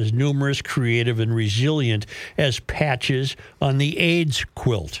Saints as numerous, creative, and resilient as patches on the AIDS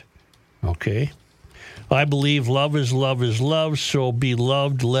quilt. Okay? I believe love is love is love, so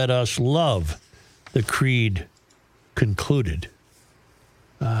beloved, let us love, the creed concluded.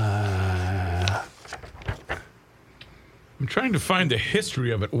 I'm trying to find the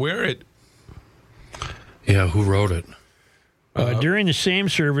history of it. Yeah, who wrote it? During the same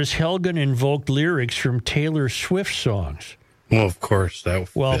service, Helgen invoked lyrics from Taylor Swift songs. Well, of course, that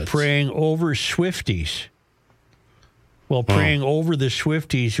while fits. praying over Swifties. While praying over the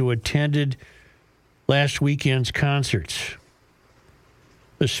Swifties who attended last weekend's concerts.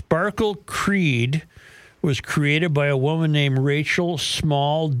 The Sparkle Creed was created by a woman named Rachel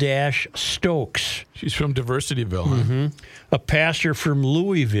Small-Stokes. She's from Diversityville, huh? A pastor from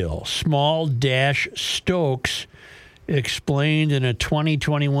Louisville. Small-Stokes explained in a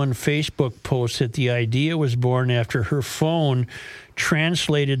 2021 Facebook post that the idea was born after her phone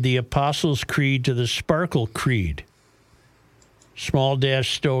translated the Apostles' Creed to the Sparkle Creed.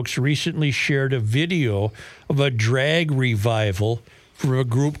 Small-Stokes recently shared a video of a drag revival from a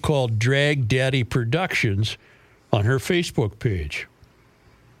group called Drag Daddy Productions on her Facebook page.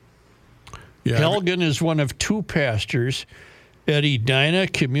 Yeah, Helgen is one of two pastors at Edina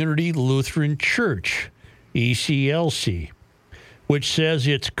Community Lutheran Church, ECLC, which says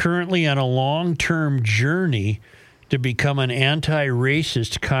it's currently on a long-term journey to become an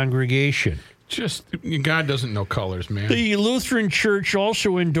anti-racist congregation. Just, God doesn't know colors, man. The Lutheran Church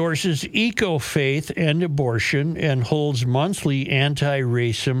also endorses eco-faith and abortion and holds monthly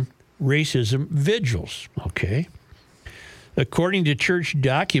anti-racism vigils. Okay. According to church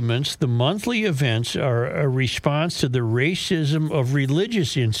documents, the monthly events are a response to the racism of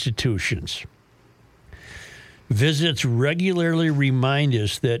religious institutions. Visits regularly remind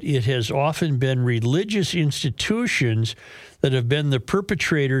us that it has often been religious institutions that have been the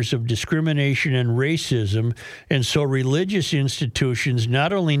perpetrators of discrimination and racism, and so religious institutions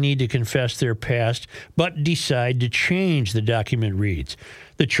not only need to confess their past, but decide to change, the document reads.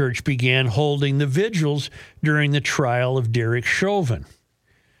 The church began holding the vigils during the trial of Derek Chauvin.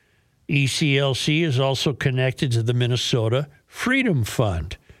 ECLC is also connected to the Minnesota Freedom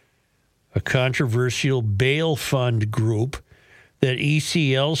Fund, a controversial bail fund group that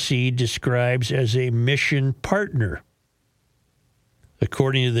ECLC describes as a mission partner.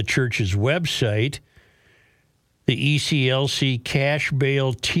 According to the church's website, the ECLC cash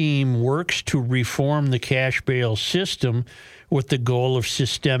bail team works to reform the cash bail system with the goal of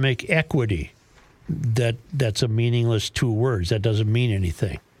systemic equity. That's a meaningless two words. That doesn't mean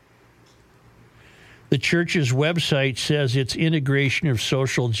anything. The church's website says its integration of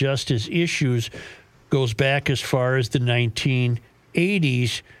social justice issues goes back as far as the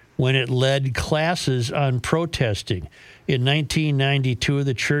 1980s when it led classes on protesting. In 1992,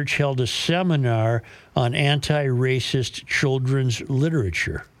 the church held a seminar on anti-racist children's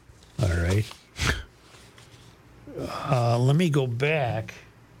literature. All right. Let me go back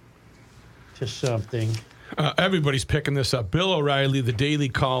to something. Everybody's picking this up. Bill O'Reilly, the Daily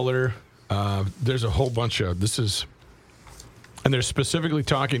Caller. There's a whole bunch of this and they're specifically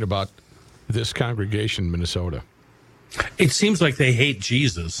talking about this congregation in Minnesota. It seems like they hate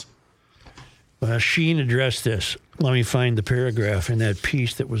Jesus. Sheen addressed this. Let me find the paragraph in that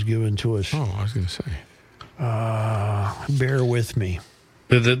piece that was given to us. Oh, I was going to say. Bear with me.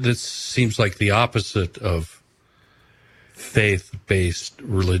 This seems like the opposite of faith-based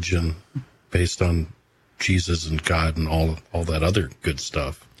religion based on Jesus and God and all that other good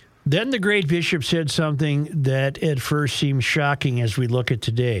stuff. Then the great bishop said something that at first seems shocking as we look at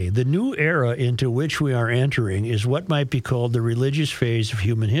today. The new era into which we are entering is what might be called the religious phase of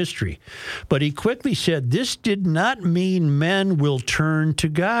human history. But he quickly said this did not mean men will turn to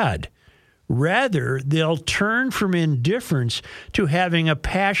God. Rather, they'll turn from indifference to having a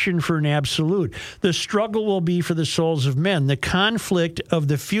passion for an absolute. The struggle will be for the souls of men. The conflict of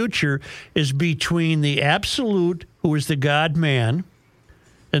the future is between the absolute, who is the God-man,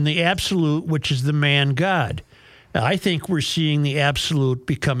 and the absolute, which is the man-God. I think we're seeing the absolute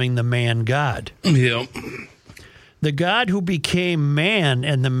becoming the man-God. Yeah. The God who became man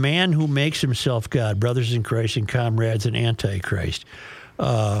and the man who makes himself God, brothers in Christ and comrades in Antichrist.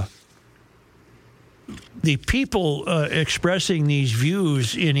 The people expressing these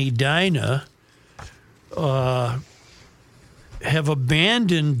views in Edina have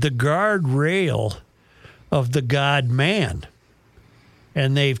abandoned the guardrail of the God-man.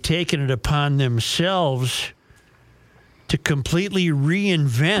 And they've taken it upon themselves to completely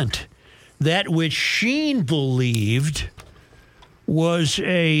reinvent that which Sheen believed was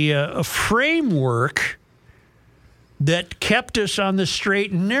a framework that kept us on the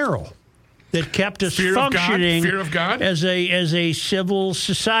straight and narrow, that kept us functioning Fear of God? as a civil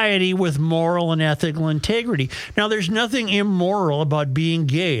society with moral and ethical integrity. Now, there's nothing immoral about being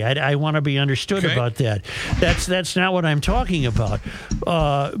gay. I want to be understood about that. That's not what I'm talking about.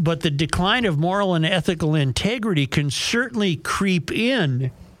 But the decline of moral and ethical integrity can certainly creep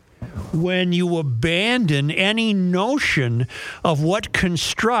in when you abandon any notion of what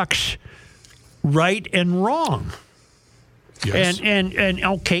constructs right and wrong. Yes. And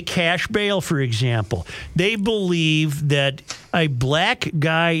okay, cash bail, for example. They believe that a black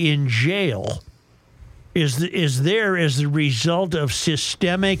guy in jail is there as the result of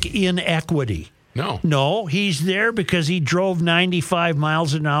systemic inequity. No, he's there because he drove 95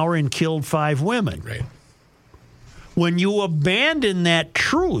 miles an hour and killed 5 women. Right. When you abandon that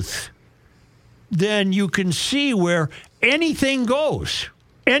truth, then you can see where anything goes.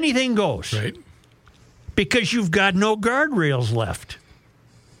 Anything goes. Right. Because you've got no guardrails left.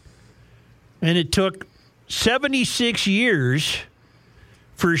 And it took 76 years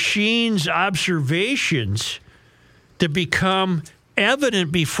for Sheen's observations to become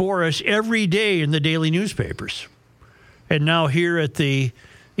evident before us every day in the daily newspapers. And now here at the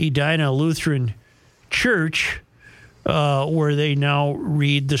Edina Lutheran Church, where they now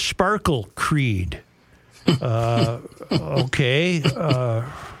read the Sparkle Creed. Okay.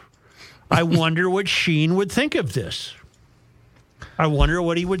 I wonder what Sheen would think of this. I wonder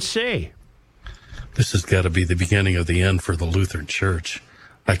what he would say. This has got to be the beginning of the end for the Lutheran Church.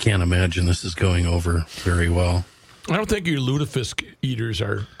 I can't imagine this is going over very well. I don't think your lutefisk eaters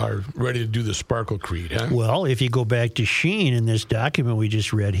are ready to do the Sparkle Creed, huh? Well, if you go back to Sheen in this document we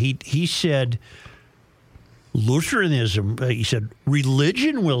just read, he said Lutheranism, he said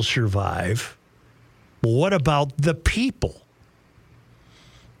religion will survive. What about the people?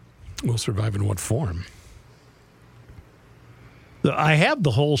 Will survive in what form? I have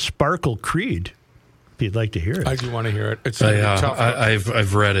the whole Sparkle Creed. If you'd like to hear it, I do want to hear it. It's tough.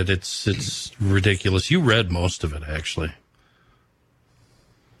 I've read it. It's ridiculous. You read most of it, actually.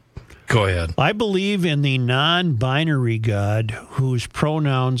 Go ahead. I believe in the non-binary God whose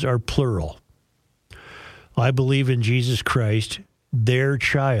pronouns are plural. I believe in Jesus Christ, their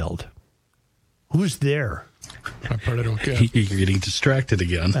child. Who's there? That part I don't get. You're getting distracted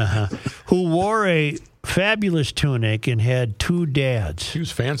again. Who wore a fabulous tunic and had 2 dads. He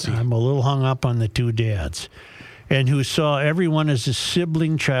was fancy. I'm a little hung up on the 2 dads. And who saw everyone as a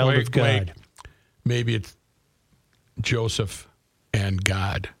sibling child of God. Wait. Maybe it's Joseph and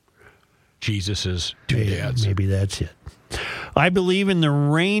God. Jesus' 2 dads. Maybe that's it. I believe in the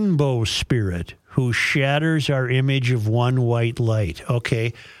rainbow spirit who shatters our image of one white light.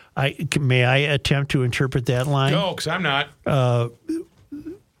 Okay. May I attempt to interpret that line? No, because I'm not.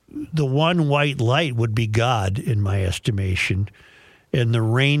 The one white light would be God, in my estimation, and the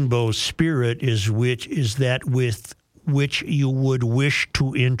rainbow spirit is that with which you would wish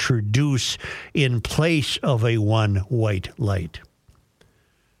to introduce in place of a one white light.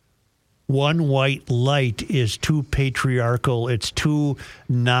 One white light is too patriarchal. It's too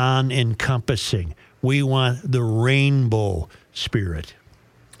non-encompassing. We want the rainbow spirit.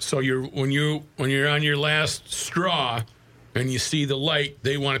 So when you're on your last straw and you see the light,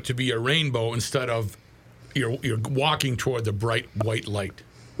 they want it to be a rainbow instead of you're walking toward the bright white light.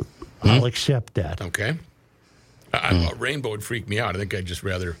 I'll accept that. Okay. Rainbow would freak me out. I think I'd just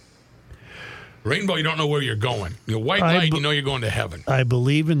rather rainbow. You don't know where you're going. White light, you know you're going to heaven. I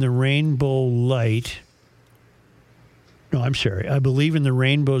believe in the rainbow light. No, I'm sorry. I believe in the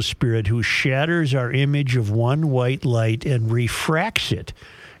rainbow spirit who shatters our image of one white light and refracts it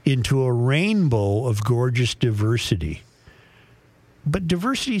into a rainbow of gorgeous diversity. But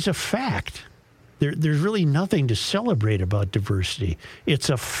diversity is a fact. There's really nothing to celebrate about diversity. It's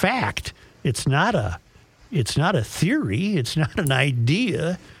a fact. It's not a theory. It's not an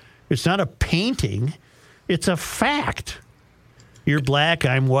idea. It's not a painting. It's a fact. You're black,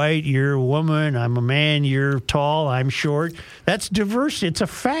 I'm white, you're a woman, I'm a man, you're tall, I'm short. That's diversity. It's a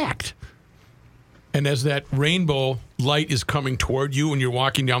fact. And as that rainbow light is coming toward you when you're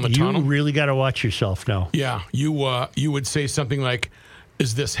walking down the tunnel, you really got to watch yourself now. Yeah, you would say something like,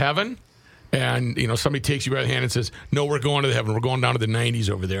 "Is this heaven?" And somebody takes you by the hand and says, "No, we're going to the heaven. We're going down to the 90s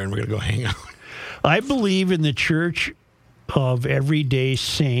over there, and we're going to go hang out." I believe in the Church of Everyday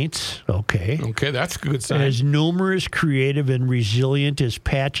Saints. Okay, that's a good sign. As numerous, creative, and resilient as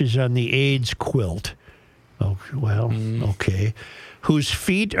patches on the AIDS quilt. Oh, well, okay. Whose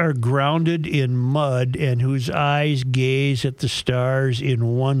feet are grounded in mud and whose eyes gaze at the stars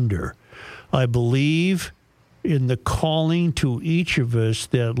in wonder. I believe in the calling to each of us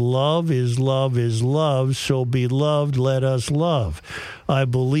that love is love is love, so beloved, let us love. I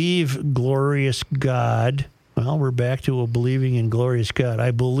believe, glorious God, well, we're back to believing in glorious God. I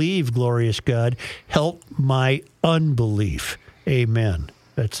believe, glorious God, help my unbelief. Amen.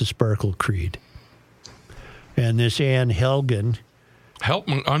 That's the Sparkle Creed. And this Ann Helgen, help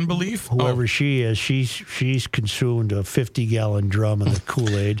my unbelief? Whoever she is, she's consumed a 50-gallon drum of the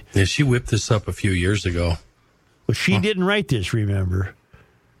Kool-Aid. Yeah, she whipped this up a few years ago. Well, she didn't write this, remember.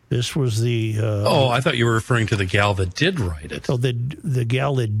 This was the... I thought you were referring to the gal that did write it. Oh, the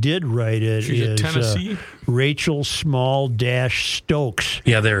gal that did write it is Tennessee? Rachel Small-Stokes.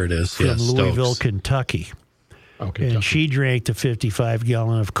 Yeah, there it is. From Louisville, Kentucky. Okay, and she drank the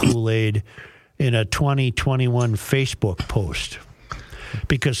 55-gallon of Kool-Aid in a 2021 Facebook post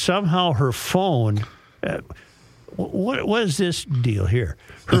because somehow her phone, what is this deal here?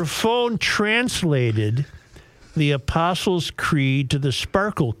 Her phone translated the Apostles' Creed to the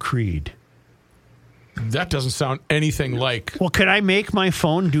Sparkle Creed. That doesn't sound anything like. Well, can I make my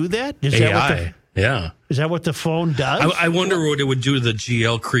phone do that? Is AI. Is that what the phone does? I wonder what it would do to the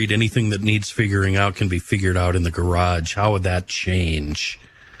GL Creed. Anything that needs figuring out can be figured out in the garage. How would that change?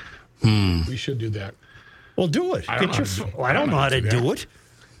 We should do that. Well, do it. I don't know how to do it.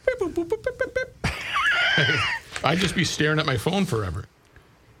 I'd just be staring at my phone forever.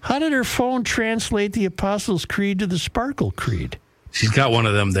 How did her phone translate the Apostles' Creed to the Sparkle Creed? She's got one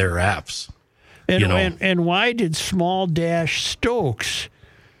of them there apps. And why did Small Dash Stokes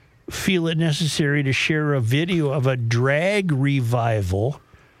feel it necessary to share a video of a drag revival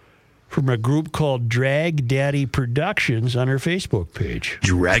from a group called Drag Daddy Productions on her Facebook page?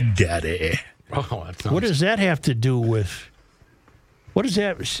 Drag Daddy. Oh, that sounds... What does that have to do with... What does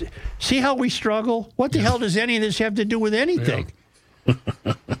that... See how we struggle? What the hell does any of this have to do with anything? Yeah.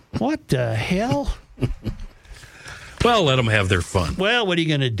 What the hell? Well, let them have their fun. Well, what are you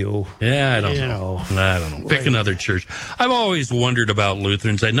going to do? Yeah, I don't know. Pick another church. I've always wondered about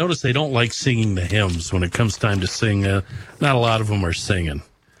Lutherans. I notice they don't like singing the hymns when it comes time to sing. Not a lot of them are singing.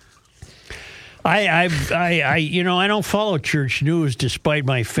 I don't follow church news despite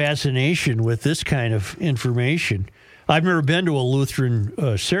my fascination with this kind of information. I've never been to a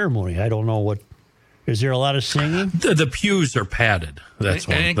Lutheran ceremony. I don't know what. Is there a lot of singing? The pews are padded. That's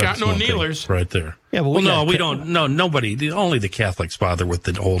one. Ain't got no kneelers right there. Yeah, but we don't. No, nobody. Only the Catholics bother with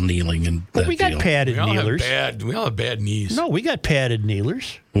the whole kneeling and. But we got padded kneelers. We all have bad knees. No, we got padded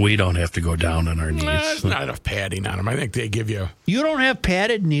kneelers. We don't have to go down on our knees. There's not enough padding on them. I think they give you. You don't have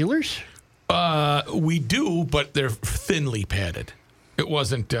padded kneelers? We do, but they're thinly padded. It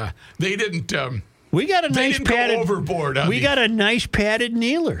wasn't. They didn't. We got a nice padded. Go overboard. Got a nice padded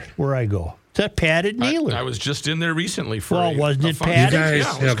kneeler where I go. Is that padded kneeler? I was just in there recently for. Well, wasn't it padded? You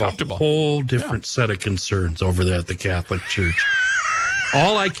guys have a whole different set of concerns over there at the Catholic Church.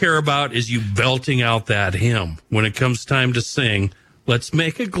 All I care about is you belting out that hymn when it comes time to sing. Let's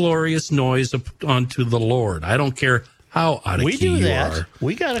make a glorious noise unto the Lord. I don't care how out of key you are.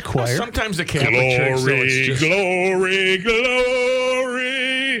 We got a choir. Well, sometimes the Catholic Church, though, it's just...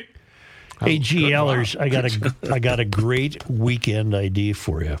 glory. Hey, GLers, I got a great weekend ID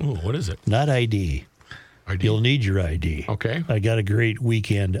for you. Ooh, what is it? Not ID. You'll need your ID. Okay. I got a great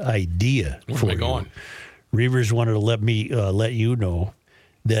weekend idea for you. Where am I going? Reavers wanted to let you know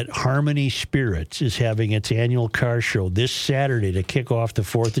that Harmony Spirits is having its annual car show this Saturday to kick off the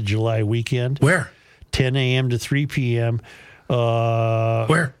 4th of July weekend. Where? 10 a.m. to 3 p.m.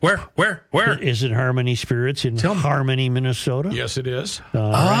 Where? Is it Harmony Spirits in Harmony, Minnesota? Yes, it is.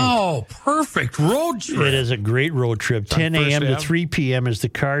 Right. Perfect road trip. It is a great road trip. 10 a.m. to 3 p.m. is the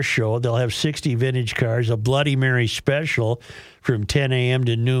car show. They'll have 60 vintage cars, a Bloody Mary special from 10 a.m.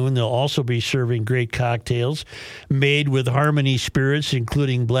 to noon. They'll also be serving great cocktails made with Harmony Spirits,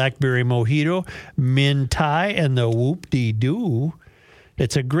 including Blackberry Mojito, Min Tai, and the Whoop-de-Doo.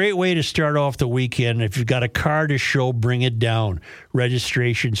 It's a great way to start off the weekend. If you've got a car to show, bring it down.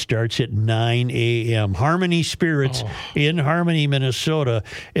 Registration starts at 9 a.m. Harmony Spirits in Harmony, Minnesota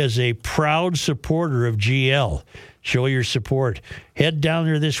is a proud supporter of GL. Show your support. Head down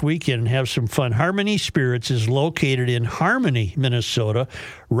there this weekend and have some fun. Harmony Spirits is located in Harmony, Minnesota,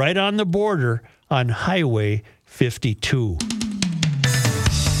 right on the border on Highway 52.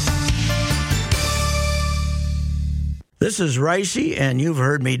 This is Ricey, and you've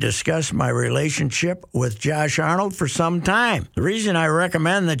heard me discuss my relationship with Josh Arnold for some time. The reason I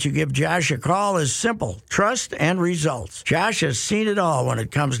recommend that you give Josh a call is simple: trust and results. Josh has seen it all when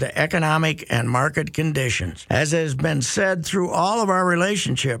it comes to economic and market conditions. As has been said through all of our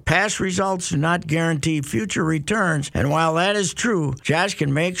relationship, past results do not guarantee future returns, and while that is true, Josh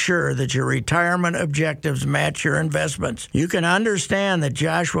can make sure that your retirement objectives match your investments. You can understand that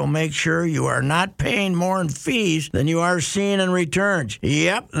Josh will make sure you are not paying more in fees than you are seeing in returns.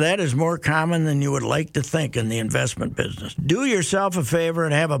 Yep, that is more common than you would like to think in the investment business. Do yourself a favor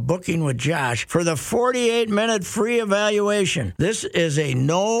and have a booking with Josh for the 48-minute free evaluation. This is a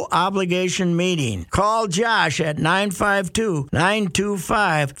no-obligation meeting. Call Josh at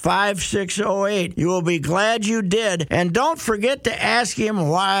 952-925-5608. You will be glad you did, and don't forget to ask him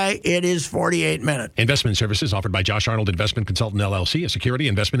why it is 48 minutes. Investment services offered by Josh Arnold Investment Consultant, LLC, a security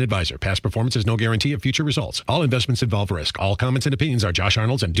investment advisor. Past performance is no guarantee of future results. All investments involve risk. All comments and opinions are Josh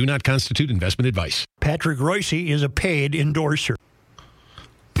Arnold's and do not constitute investment advice. Patrick Royce is a paid endorser.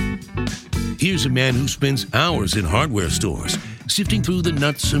 Here's a man who spends hours in hardware stores sifting through the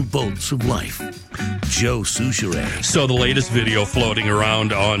nuts and bolts of life. Joe Soucheray. So the latest video floating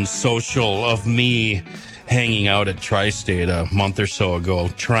around on social of me hanging out at Tri-State a month or so ago,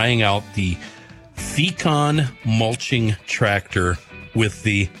 trying out the Fecon mulching tractor with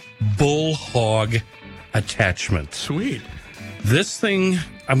the bull hog attachment. Sweet. This thing,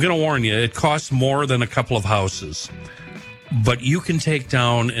 I'm going to warn you, it costs more than a couple of houses. But you can take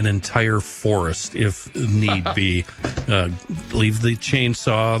down an entire forest if need be. Leave the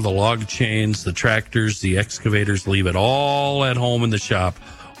chainsaw, the log chains, the tractors, the excavators, leave it all at home in the shop.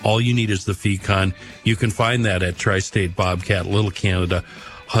 All you need is the Fecon. You can find that at Tri-State Bobcat, Little Canada,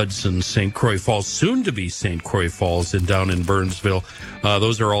 Hudson, St. Croix Falls, soon to be St. Croix Falls, and down in Burnsville.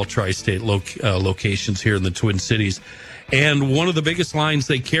 Those are all Tri-State locations here in the Twin Cities. And one of the biggest lines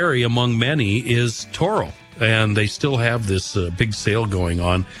they carry among many is Toro. And they still have this big sale going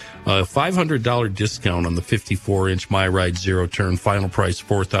on. $500 discount on the 54-inch My Ride Zero Turn. Final price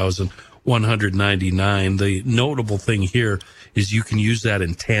 $4,199. The notable thing here is you can use that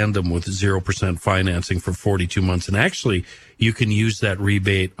in tandem with 0% financing for 42 months. And actually, you can use that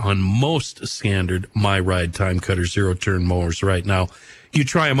rebate on most standard My Ride Time Cutter Zero Turn mowers right now. You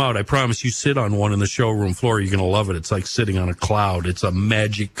try them out. I promise you sit on one in the showroom floor. You're going to love it. It's like sitting on a cloud. It's a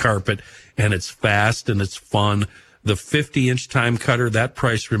magic carpet, and it's fast and it's fun. The 50-inch Time Cutter, that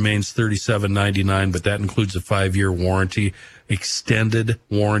price remains $37.99, but that includes a 5-year warranty, extended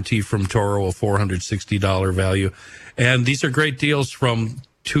warranty from Toro, a $460 value. And these are great deals from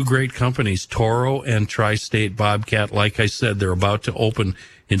two great companies, Toro and Tri-State Bobcat. Like I said, they're about to open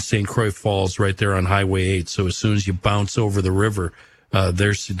in St. Croix Falls right there on Highway 8. So as soon as you bounce over the river,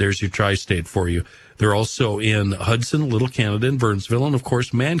 there's your Tri-State for you. They're also in Hudson, Little Canada, and Burnsville, and of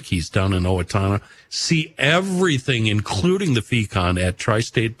course Mankeys down in Owatonna. See everything, including the Fecon, at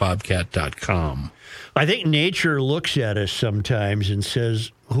tristatebobcat.com. I think nature looks at us sometimes and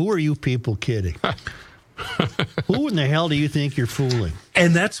says, "Who are you people kidding? Who in the hell do you think you're fooling?"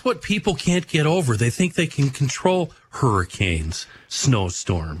 And that's what people can't get over. They think they can control hurricanes,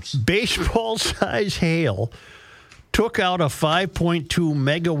 snowstorms. Baseball-size hail took out a 5.2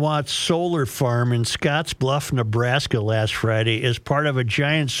 megawatt solar farm in Scottsbluff, Nebraska last Friday as part of a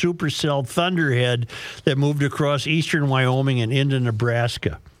giant supercell thunderhead that moved across eastern Wyoming and into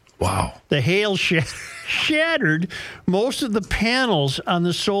Nebraska. Wow. The hail shattered most of the panels on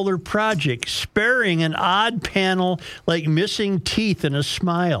the solar project, sparing an odd panel like missing teeth and a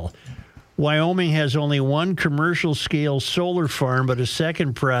smile. Wyoming has only one commercial-scale solar farm, but a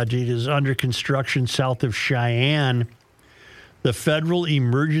second project is under construction south of Cheyenne. The Federal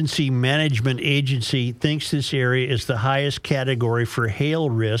Emergency Management Agency thinks this area is the highest category for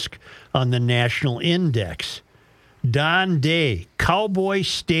hail risk on the national index. Don Day, Cowboy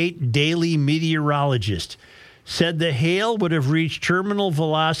State Daily meteorologist, said the hail would have reached terminal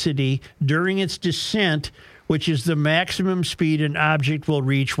velocity during its descent, which is the maximum speed an object will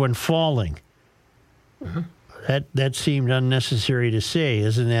reach when falling. Uh-huh. That seemed unnecessary to say.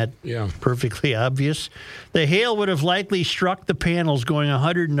 Isn't that perfectly obvious? The hail would have likely struck the panels going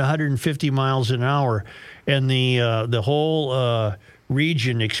 100 and 150 miles an hour, and the whole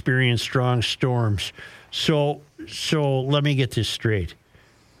region experienced strong storms. So let me get this straight.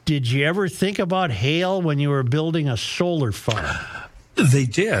 Did you ever think about hail when you were building a solar farm? They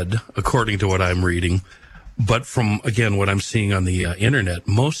did, according to what I'm reading. But from, again, what I'm seeing on the internet,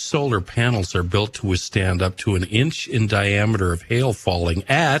 most solar panels are built to withstand up to an inch in diameter of hail falling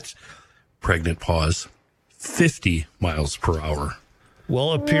at, pregnant pause, 50 miles per hour.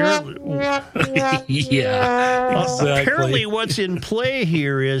 Well, apparently, apparently what's in play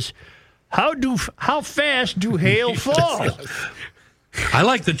here is how fast do hail fall? I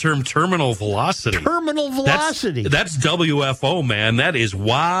like the term terminal velocity. Terminal velocity. That's WFO, man. That is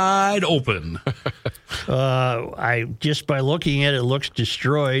wide open. I just by looking at it, looks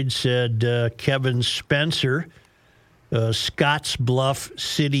destroyed, said Kevin Spencer, Scottsbluff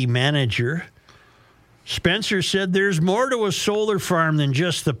city manager. Spencer said there's more to a solar farm than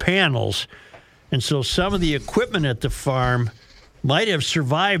just the panels, and so some of the equipment at the farm might have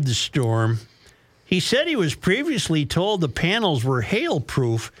survived the storm. He said he was previously told the panels were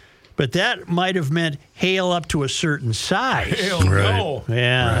hail-proof, but that might have meant hail up to a certain size. Hell no.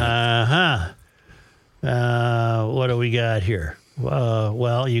 Yeah, what do we got here?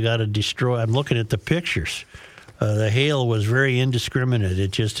 Well, you got to destroy. I'm looking at the pictures. The hail was very indiscriminate.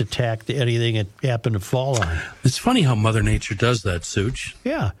 It just attacked anything it happened to fall on. It's funny how Mother Nature does that, Such.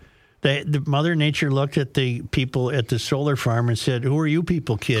 Yeah. The Mother Nature looked at the people at the solar farm and said, "Who are you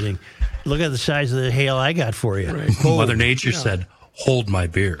people kidding? Look at the size of the hail I got for you." Right. Mother Nature said, hold my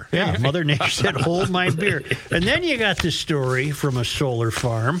beer. Yeah, Mother Nature said, hold my beer. And then you got this story from a solar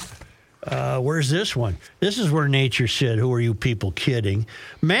farm. Where's this one? This is where nature said, who are you people kidding?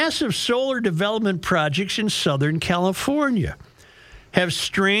 Massive solar development projects in Southern California have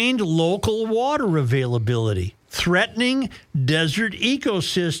strained local water availability, threatening desert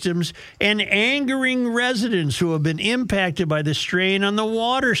ecosystems and angering residents who have been impacted by the strain on the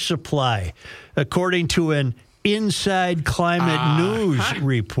water supply, according to an Inside Climate News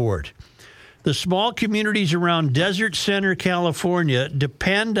report. The small communities around Desert Center, California,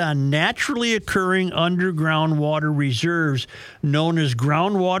 depend on naturally occurring underground water reserves known as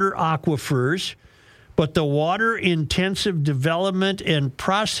groundwater aquifers, but the water-intensive development and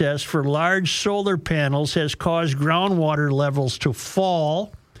process for large solar panels has caused groundwater levels to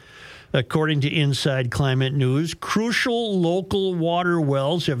fall. According to Inside Climate News, crucial local water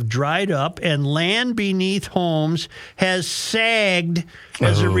wells have dried up and land beneath homes has sagged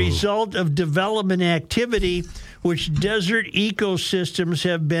as a result of development activity, which desert ecosystems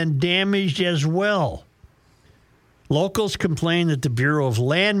have been damaged as well. Locals complain that the Bureau of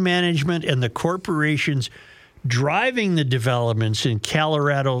Land Management and the corporations driving the developments in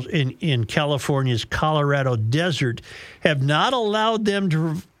California's Colorado desert have not allowed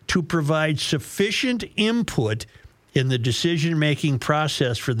them to provide sufficient input in the decision-making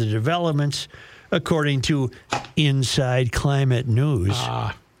process for the developments, according to Inside Climate News.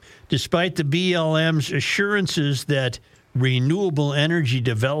 Despite the BLM's assurances that renewable energy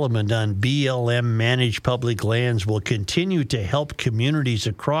development on BLM-managed public lands will continue to help communities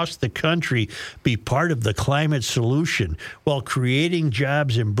across the country be part of the climate solution while creating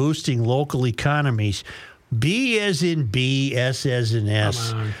jobs and boosting local economies, B as in B, S as in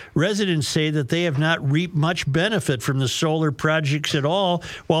S. Residents say that they have not reaped much benefit from the solar projects at all,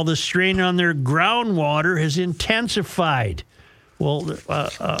 while the strain on their groundwater has intensified. Well,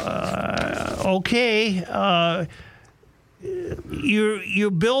 okay.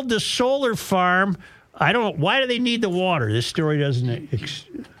 You build the solar farm. I don't. Why do they need the water? This story doesn't.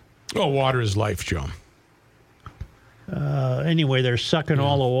 Water is life, Joe. Anyway, they're sucking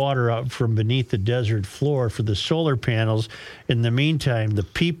all the water out from beneath the desert floor for the solar panels. In the meantime, the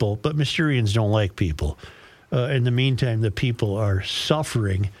people, but Mysterians don't like people. In the meantime, the people are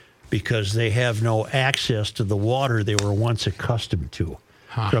suffering because they have no access to the water they were once accustomed to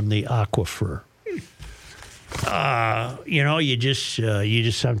from the aquifer. You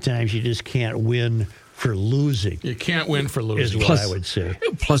just sometimes you just can't win for losing. You can't win for losing. Is what I would say.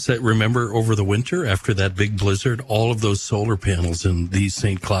 Plus, remember over the winter after that big blizzard, all of those solar panels in the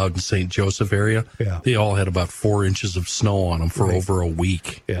St. Cloud and St. Joseph area, they all had about 4 inches of snow on them for over a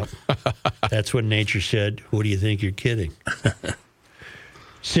week. Yeah, that's when nature said, "Who do you think you're kidding?"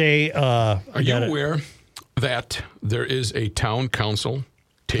 Are you aware that there is a town council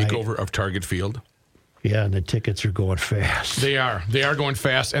takeover of Target Field? Yeah, and the tickets are going fast. They are going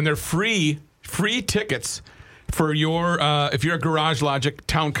fast, and they're free tickets for your, if you're a Garage Logic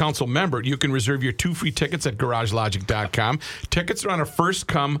Town Council member, you can reserve your 2 free tickets at garagelogic.com. Tickets are on a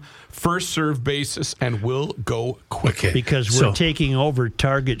first-come, first-served basis and will go quickly. Okay. Because we're taking over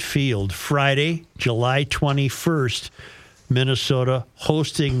Target Field Friday, July 21st, Minnesota,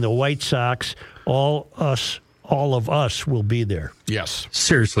 hosting the White Sox. All of us will be there. Yes.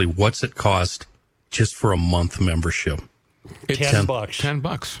 Seriously, what's it cost just for a month membership? It's $10.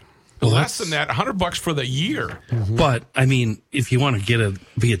 $10. Well, less than that, $100 for the year. Mm-hmm. But I mean, if you want to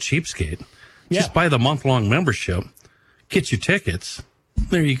be a cheapskate, just buy the month-long membership, get your tickets.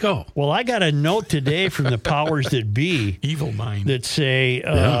 There you go. Well, I got a note today from the powers that be, evil mind, that say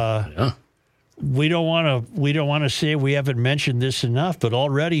we don't want to say we haven't mentioned this enough, but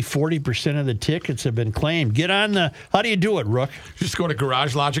already 40% of the tickets have been claimed. Get on how do you do it, Rook? Just go to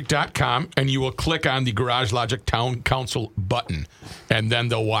garagelogic.com and you will click on the Garage Logic Town Council button, and then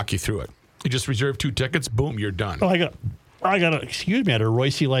they'll walk you through it. You just reserve 2 tickets, boom, you're done. Oh, I got excuse me, I had a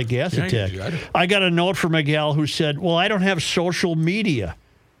Royce-like gas attack. I got a note from a gal who said, well, I don't have social media.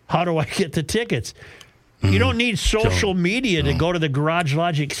 How do I get the tickets? You don't need social media to go to the Garage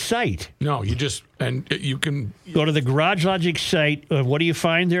Logic site. No, you can go to the Garage Logic site. What do you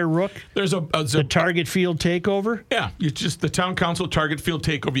find there, Rook? There's the Target Field Takeover. Yeah, you just the Town Council Target Field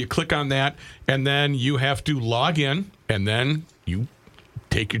Takeover. You click on that, and then you have to log in, and then you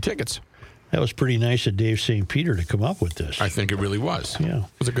take your tickets. That was pretty nice of Dave St. Peter to come up with this. I think it really was. Yeah,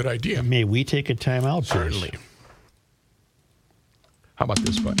 it was a good idea. May we take a time out, please? Certainly. How about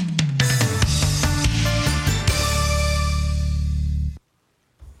this, bud?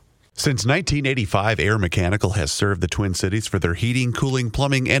 Since 1985, Air Mechanical has served the Twin Cities for their heating, cooling,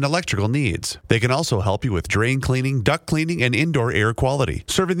 plumbing, and electrical needs. They can also help you with drain cleaning, duct cleaning, and indoor air quality,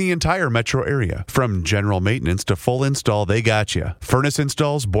 serving the entire metro area. From general maintenance to full install, they got you. Furnace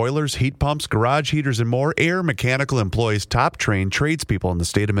installs, boilers, heat pumps, garage heaters, and more. Air Mechanical employs top-trained tradespeople in the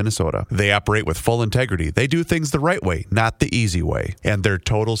state of Minnesota. They operate with full integrity. They do things the right way, not the easy way. And their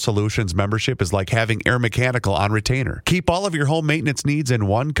Total Solutions membership is like having Air Mechanical on retainer. Keep all of your home maintenance needs in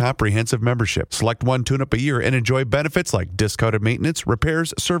one comprehensive membership. Select one tune-up a year and enjoy benefits like discounted maintenance,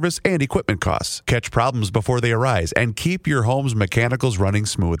 repairs, service, and equipment costs. Catch problems before they arise and keep your home's mechanicals running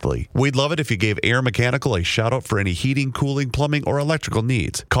smoothly. We'd love it if you gave Air Mechanical a shout-out for any heating, cooling, plumbing, or electrical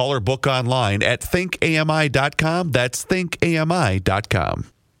needs. Call or book online at thinkami.com. That's thinkami.com.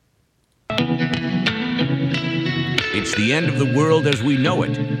 It's the end of the world as we know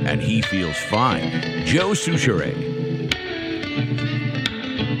it, and he feels fine. Joe Souchere.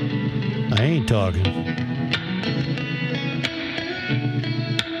 I ain't talking.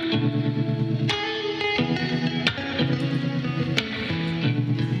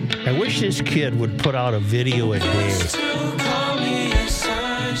 I wish this kid would put out a video a day.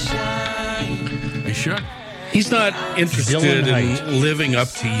 He should. He's not interested in living up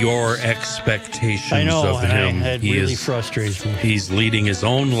to your expectations I know, of him. It really frustrates me. He's leading his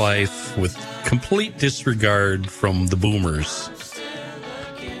own life with complete disregard from the boomers.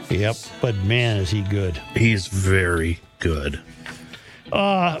 Yep, but man, is he good. He's very good.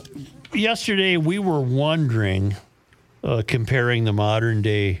 Yesterday, we were wondering, comparing the modern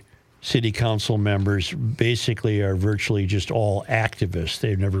day city council members, basically are virtually just all activists.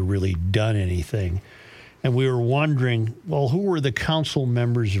 They've never really done anything. And we were wondering, well, who were the council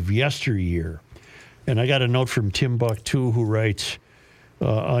members of yesteryear? And I got a note from Timbuktu who writes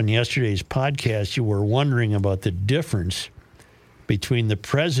on yesterday's podcast, you were wondering about the difference between the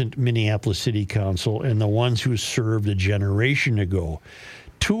present Minneapolis City Council and the ones who served a generation ago.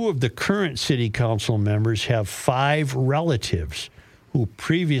 2 of the current city council members have 5 relatives who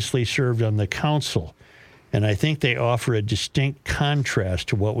previously served on the council. And I think they offer a distinct contrast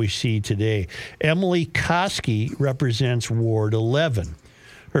to what we see today. Emily Koski represents Ward 11.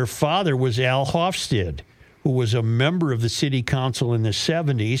 Her father was Al Hofstede, who was a member of the city council in the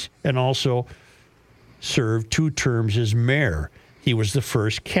 70s and also served 2 terms as mayor. He was the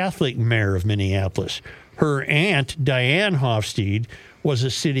first Catholic mayor of Minneapolis. Her aunt, Diane Hofstede, was a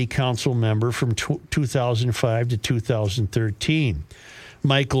city council member from 2005 to 2013.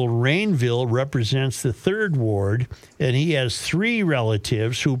 Michael Rainville represents the 3rd Ward, and he has 3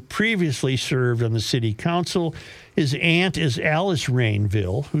 relatives who previously served on the city council. His aunt is Alice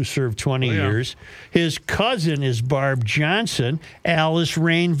Rainville, who served 20 years. His cousin is Barb Johnson, Alice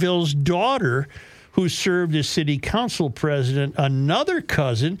Rainville's daughter, who served as city council president. Another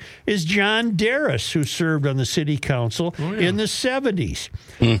cousin is John Darris, who served on the city council in the 70s.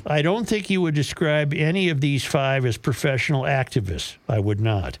 I don't think you would describe any of these 5 as professional activists. I would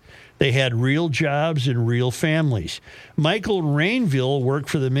not. They had real jobs and real families. Michael Rainville worked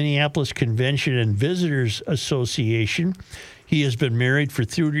for the Minneapolis Convention and Visitors Association. He has been married for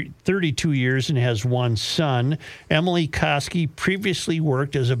 32 years and has 1 son. Emily Koski previously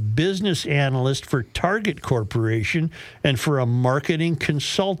worked as a business analyst for Target Corporation and for a marketing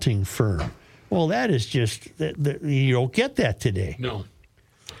consulting firm. Well, that is just, you don't get that today. No,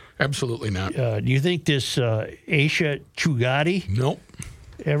 absolutely not. Do you think this Aisha Chugati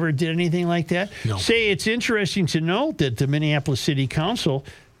ever did anything like that? No. Say, it's interesting to note that the Minneapolis City Council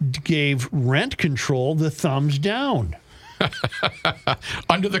gave rent control the thumbs down.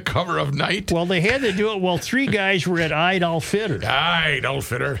 Under the cover of night? Well, they had to do it while 3 guys were at Outfitter.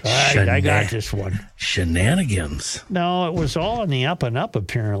 Outfitter. I got this one. Shenanigans. No, it was all on the up and up,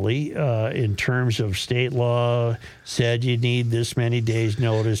 apparently, in terms of state law. Said you need this many days'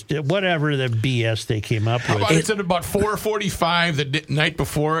 notice. Whatever the BS they came up with. It's at about 4:45 the night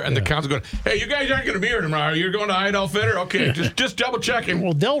before, and the council going, hey, you guys aren't going to be here tomorrow. You're going to Outfitter? Okay, just double checking.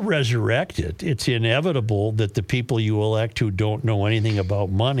 Well, they'll resurrect it. It's inevitable that the people you elect who don't know anything about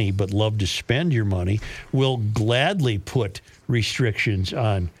money but love to spend your money will gladly put restrictions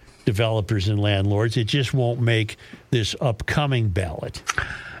on developers and landlords. It just won't make this upcoming ballot.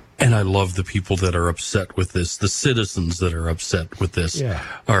 And I love the people that are upset with this. The citizens that are upset with this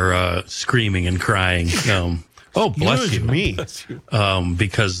are screaming and crying. Oh, bless you. Me.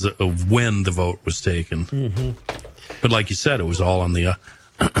 Because of when the vote was taken. Mm-hmm. But like you said, it was all on the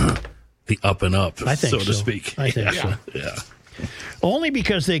up and up, I think so to speak. I think so. Yeah. Only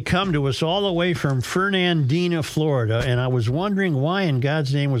because they come to us all the way from Fernandina, Florida, and I was wondering why in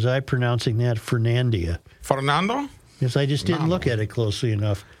God's name was I pronouncing that Fernandia? Fernando? Because I just didn't look at it closely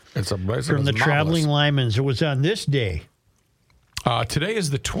enough. It's a from the traveling Lymans. It was on this day. Today is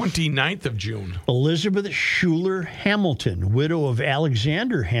the 29th of June. Elizabeth Schuler Hamilton, widow of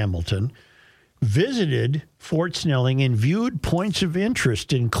Alexander Hamilton, visited Fort Snelling and viewed points of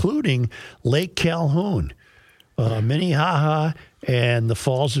interest, including Lake Calhoun, Minnehaha, and the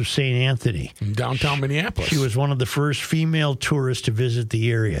Falls of St. Anthony. In downtown Minneapolis. She was one of the first female tourists to visit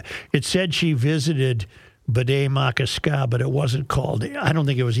the area. It said she visited Bade-Makaska, but it wasn't called, I don't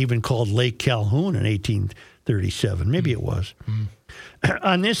think it was even called Lake Calhoun in 1837. Maybe it was.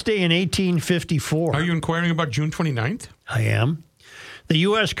 On this day in 1854. Are you inquiring about June 29th? I am. The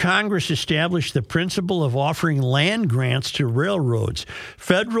U.S. Congress established the principle of offering land grants to railroads.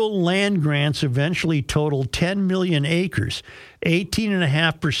 Federal land grants eventually totaled 10 million acres,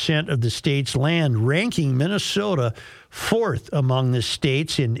 18.5% of the state's land, ranking Minnesota fourth among the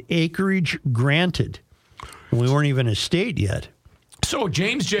states in acreage granted. We weren't even a state yet. So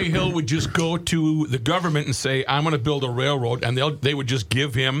James J. Hill would just go to the government and say, I'm going to build a railroad, and they would just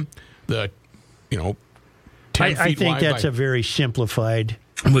give him the, 10 feet I think wide that's a very simplified.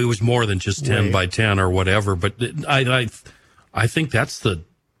 Well, it was more than just 10 way. by 10 or whatever, but I think that's the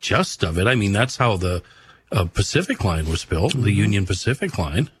gist of it. I mean, that's how the Pacific Line was built, the Union Pacific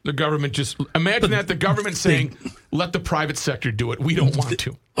Line. The government just, imagine that, the government saying, let the private sector do it. We don't want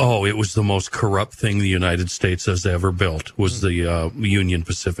to. Oh, it was the most corrupt thing the United States has ever built, was the Union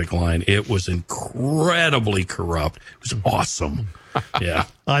Pacific Line. It was incredibly corrupt. It was awesome. Yeah.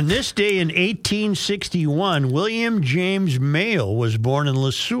 On this day in 1861, William James Mayo was born in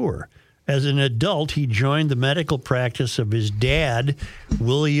Le Sueur. As an adult, he joined the medical practice of his dad,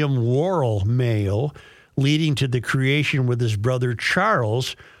 William Worrell Mayo, leading to the creation with his brother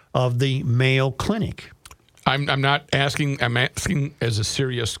Charles of the Mayo Clinic. I'm not asking, I'm asking as a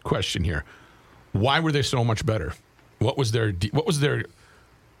serious question here. Why were they so much better? What was their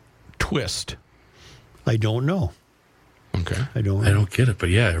twist? I don't know. Okay. I don't get it, but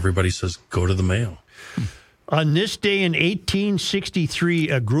yeah, everybody says go to the Mayo. On this day in 1863,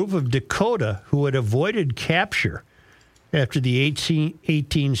 a group of Dakota who had avoided capture after the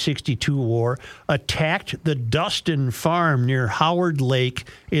 1862 war attacked the Dustin Farm near Howard Lake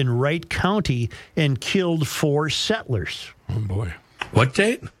in Wright County and killed 4 settlers. Oh, boy. What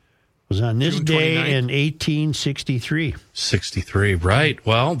date? It was on this June day 29th? in 1863. 63, right.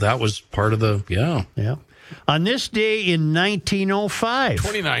 Well, that was part of the, Yeah. On this day in 1905,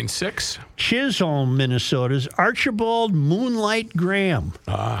 29-6. Chisholm, Minnesota's Archibald Moonlight Graham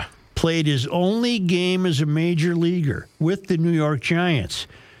played his only game as a major leaguer with the New York Giants.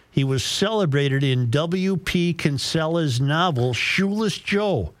 He was celebrated in W.P. Kinsella's novel Shoeless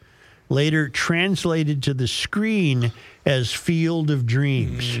Joe, later translated to the screen as Field of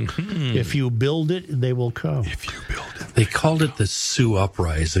Dreams. Mm-hmm. If you build it, they will come. If you build it. They called it the Sioux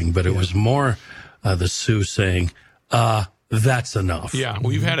Uprising, but it was more the Sioux saying, that's enough. Yeah,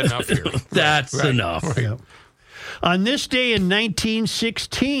 we've had enough here. That's enough. Right. Yep. On this day in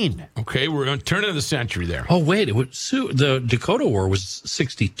 1916. Okay, we're on turn of the century there. Oh, wait. The Dakota War was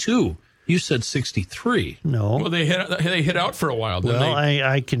 62. You said 63. No. Well, they hit out for a while. Then Well,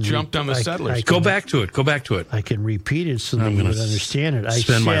 I can jumped on the settlers. Go back to it. Go back to it. I can repeat it so that you would understand it. I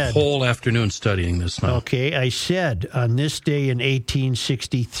spend my said, whole afternoon studying this now. Okay, I said on this day in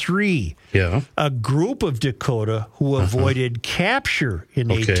 1863, a group of Dakota who avoided capture in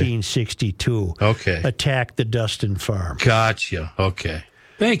 1862 attacked the Dustin Farm. Gotcha. Okay.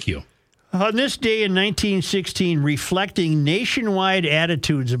 Thank you. On this day in 1916, reflecting nationwide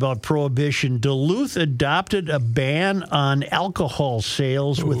attitudes about prohibition, Duluth adopted a ban on alcohol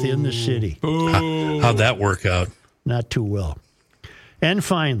sales within the city. How'd that work out? Not too well. And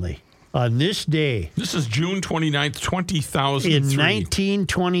finally, on this day... This is June 29th, 2003. In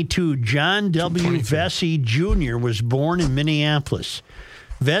 1922, John W. Vesey Jr. was born in Minneapolis.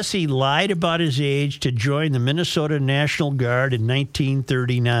 Vesey lied about his age to join the Minnesota National Guard in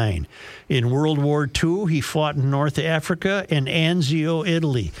 1939. In World War II, he fought in North Africa and Anzio,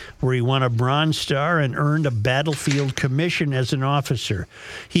 Italy, where he won a Bronze Star and earned a battlefield commission as an officer.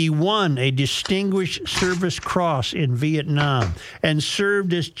 He won a Distinguished Service Cross in Vietnam and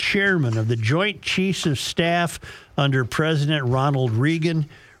served as chairman of the Joint Chiefs of Staff under President Ronald Reagan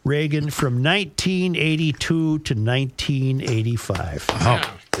from 1982 to 1985.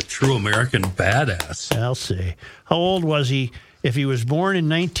 Wow, the true American badass. I'll say. How old was he? If he was born in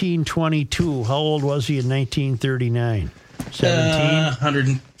 1922, how old was he in 1939? 17?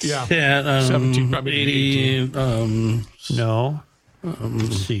 110. Yeah. 17, probably 80. No.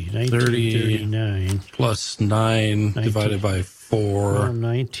 Let's see. 1939. Plus 9 divided by 4. Well,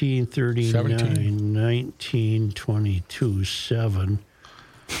 1939, 1922, 7.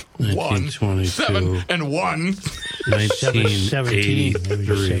 1922. 7 and 1. 17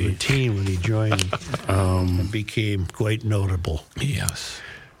 1983. when he joined and became quite notable. Yes.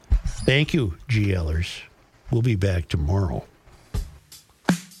 Thank you, GLers. We'll be back tomorrow.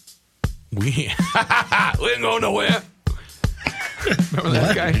 We ain't going nowhere. Remember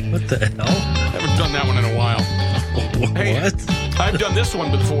that guy? What the hell? Haven't done that one in a while. Hey, What? I've done this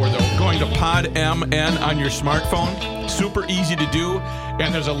one before, though. Going to PodMN on your smartphone. Super easy to do.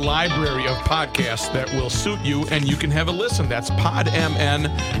 And there's a library of podcasts that will suit you, and you can have a listen. That's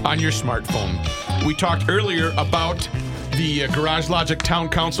PodMN on your smartphone. We talked earlier about the Garage Logic Town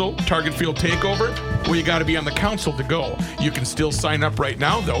Council Target Field Takeover. Well, you got to be on the council to go. You can still sign up right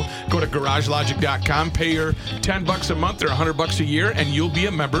now, though. Go to GarageLogic.com, pay your $10 a month or $100 a year, and you'll be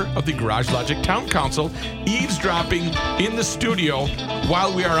a member of the Garage Logic Town Council, eavesdropping in the studio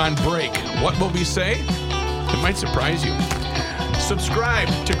while we are on break. What will we say? It might surprise you. Subscribe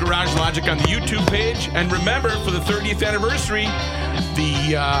to Garage Logic on the YouTube page, and remember, for the 30th anniversary,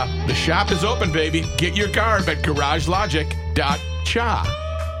 the shop is open, baby. Get your garb at garagelogic.cha.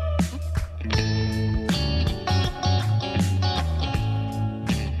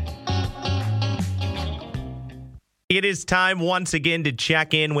 It is time once again to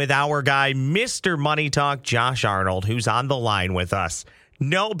check in with our guy, Mr. Money Talk, Josh Arnold, who's on the line with us.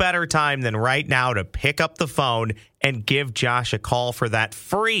 No better time than right now to pick up the phone and give Josh a call for that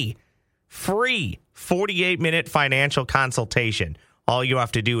free 48-minute financial consultation. All you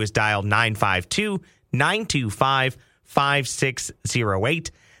have to do is dial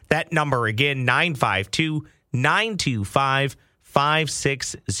 952-925-5608. That number again,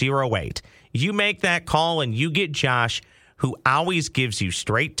 952-925-5608. You make that call and you get Josh, who always gives you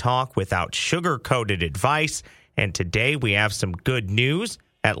straight talk without sugar-coated advice. And today we have some good news,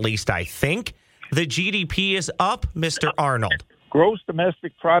 at least I think. The GDP is up, Mr. Arnold. Gross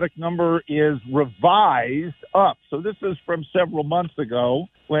domestic product number is revised up. So this is from several months ago.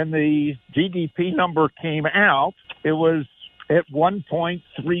 When the GDP number came out, it was at 1.3%.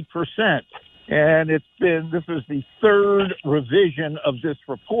 And this is the third revision of this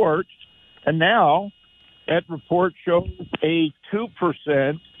report. And now that report shows a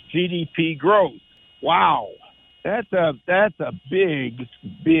 2% GDP growth. Wow. That's a big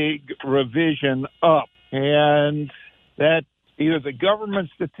revision up. And that either the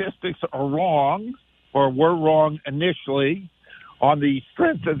government statistics are wrong or were wrong initially on the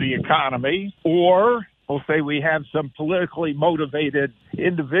strength of the economy, or we'll say we have some politically motivated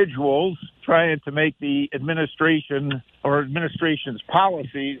individuals trying to make the administration or administration's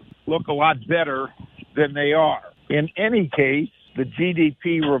policies look a lot better than they are. In any case, the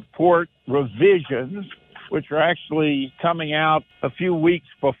GDP report revisions, which are actually coming out a few weeks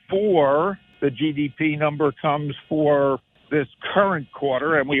before the GDP number comes for this current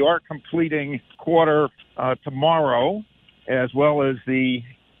quarter, and we are completing quarter tomorrow, as well as the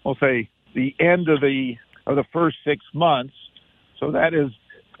end of the first 6 months. So that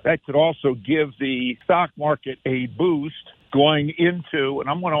could also give the stock market a boost going into, and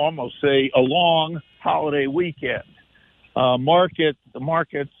I'm going to almost say, a long holiday weekend. The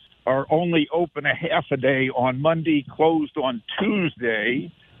markets are only open a half a day on Monday, closed on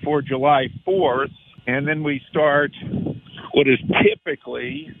Tuesday for July 4th, and then we start what is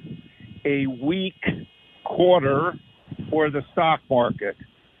typically a weak quarter for the stock market,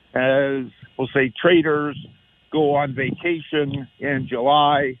 as we'll say traders go on vacation in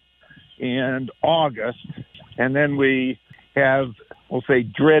July and August, and then we have, we'll say,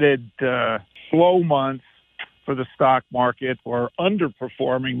 dreaded slow months for the stock market, or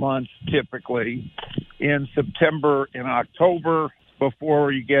underperforming months typically in September and October,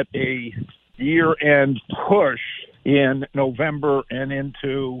 before you get a year-end push in November and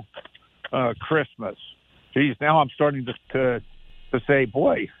into Christmas. Geez, now I'm starting to say,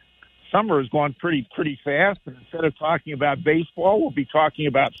 boy, summer has gone pretty fast. And instead of talking about baseball, we'll be talking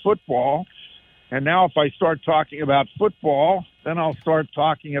about football. And now if I start talking about football, then I'll start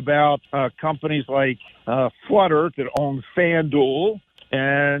talking about companies like Flutter that owns FanDuel,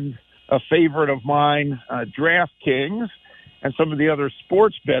 and a favorite of mine, DraftKings, and some of the other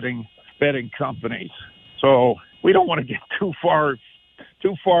sports betting companies. So we don't want to get too far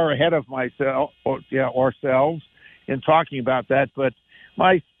ahead of ourselves in talking about that. But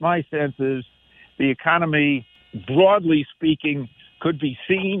my sense is the economy, broadly speaking, could be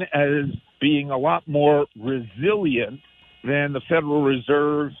seen as being a lot more resilient than the Federal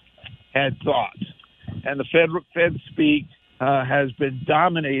Reserve had thought. And the Fed speak has been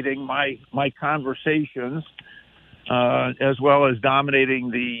dominating my conversations, as well as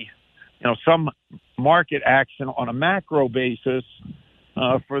dominating some market action on a macro basis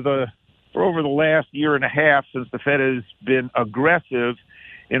for over the last year and a half since the Fed has been aggressive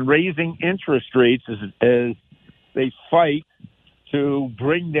in raising interest rates as they fight to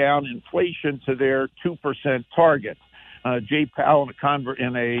bring down inflation to their 2% target. Jay Powell,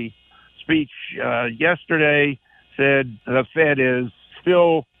 in a speech yesterday, said the Fed is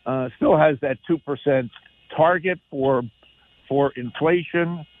still has that 2% target for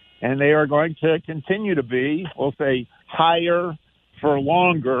inflation, and they are going to continue to be, we'll say, higher for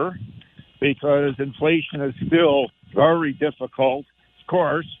longer, because inflation is still very difficult, of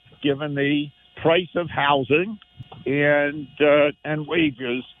course, given the price of housing and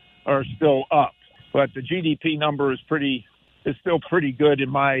wages are still up. But the GDP number is still pretty good in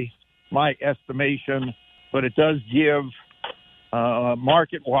my estimation. But it does give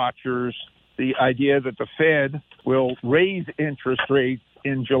market watchers the idea that the Fed will raise interest rates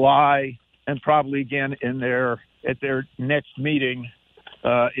in July and probably again at their next meeting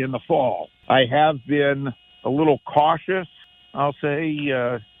in the fall. I have been a little cautious, I'll say,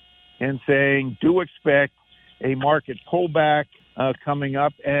 in saying do expect a market pullback coming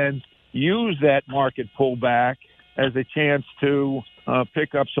up, and use that market pullback as a chance to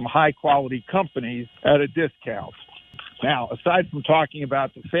pick up some high-quality companies at a discount. Now, aside from talking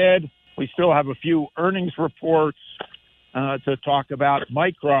about the Fed, we still have a few earnings reports to talk about.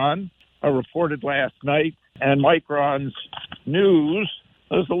 Micron reported last night, and Micron's news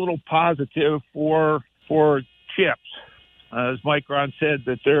was a little positive for chips. As Micron said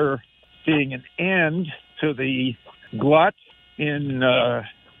that they're seeing an end to the glut in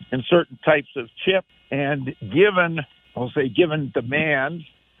certain types of chip, and given demand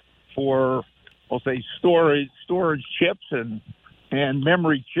for, storage chips and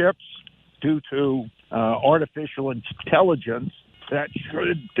memory chips due to artificial intelligence, that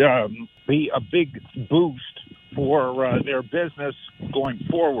should be a big boost for their business going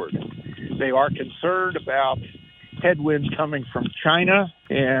forward. They are concerned about headwinds coming from China,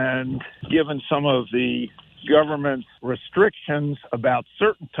 and given some of the government's restrictions about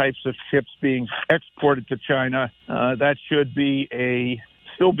certain types of chips being exported to China, that should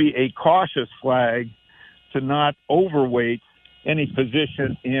still be a cautious flag to not overweight any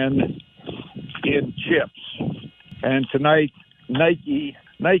position in chips. And tonight, Nike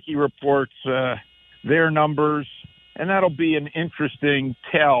reports their numbers, and that'll be an interesting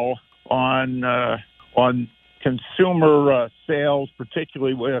tell on consumer sales,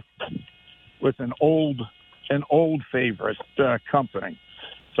 particularly with an old favorite company.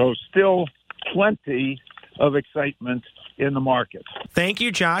 So still plenty of excitement in the market. Thank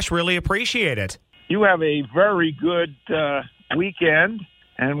you, Josh. Really appreciate it. You have a very good weekend,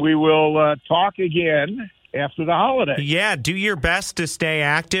 and we will talk again after the holiday. Yeah, do your best to stay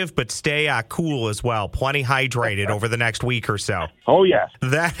active, but stay cool as well. Plenty hydrated over the next week or so. Oh, yes.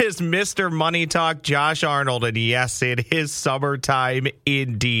 That is Mr. Money Talk, Josh Arnold, and yes, it is summertime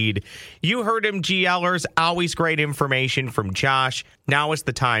indeed. You heard him, GLers. Always great information from Josh. Now is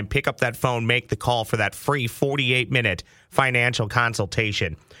the time. Pick up that phone, make the call for that free 48-minute financial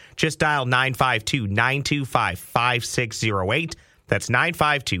consultation. Just dial 952-925-5608. That's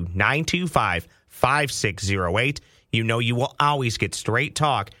 952-925-5608. You know you will always get straight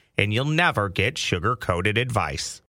talk, and you'll never get sugar-coated advice.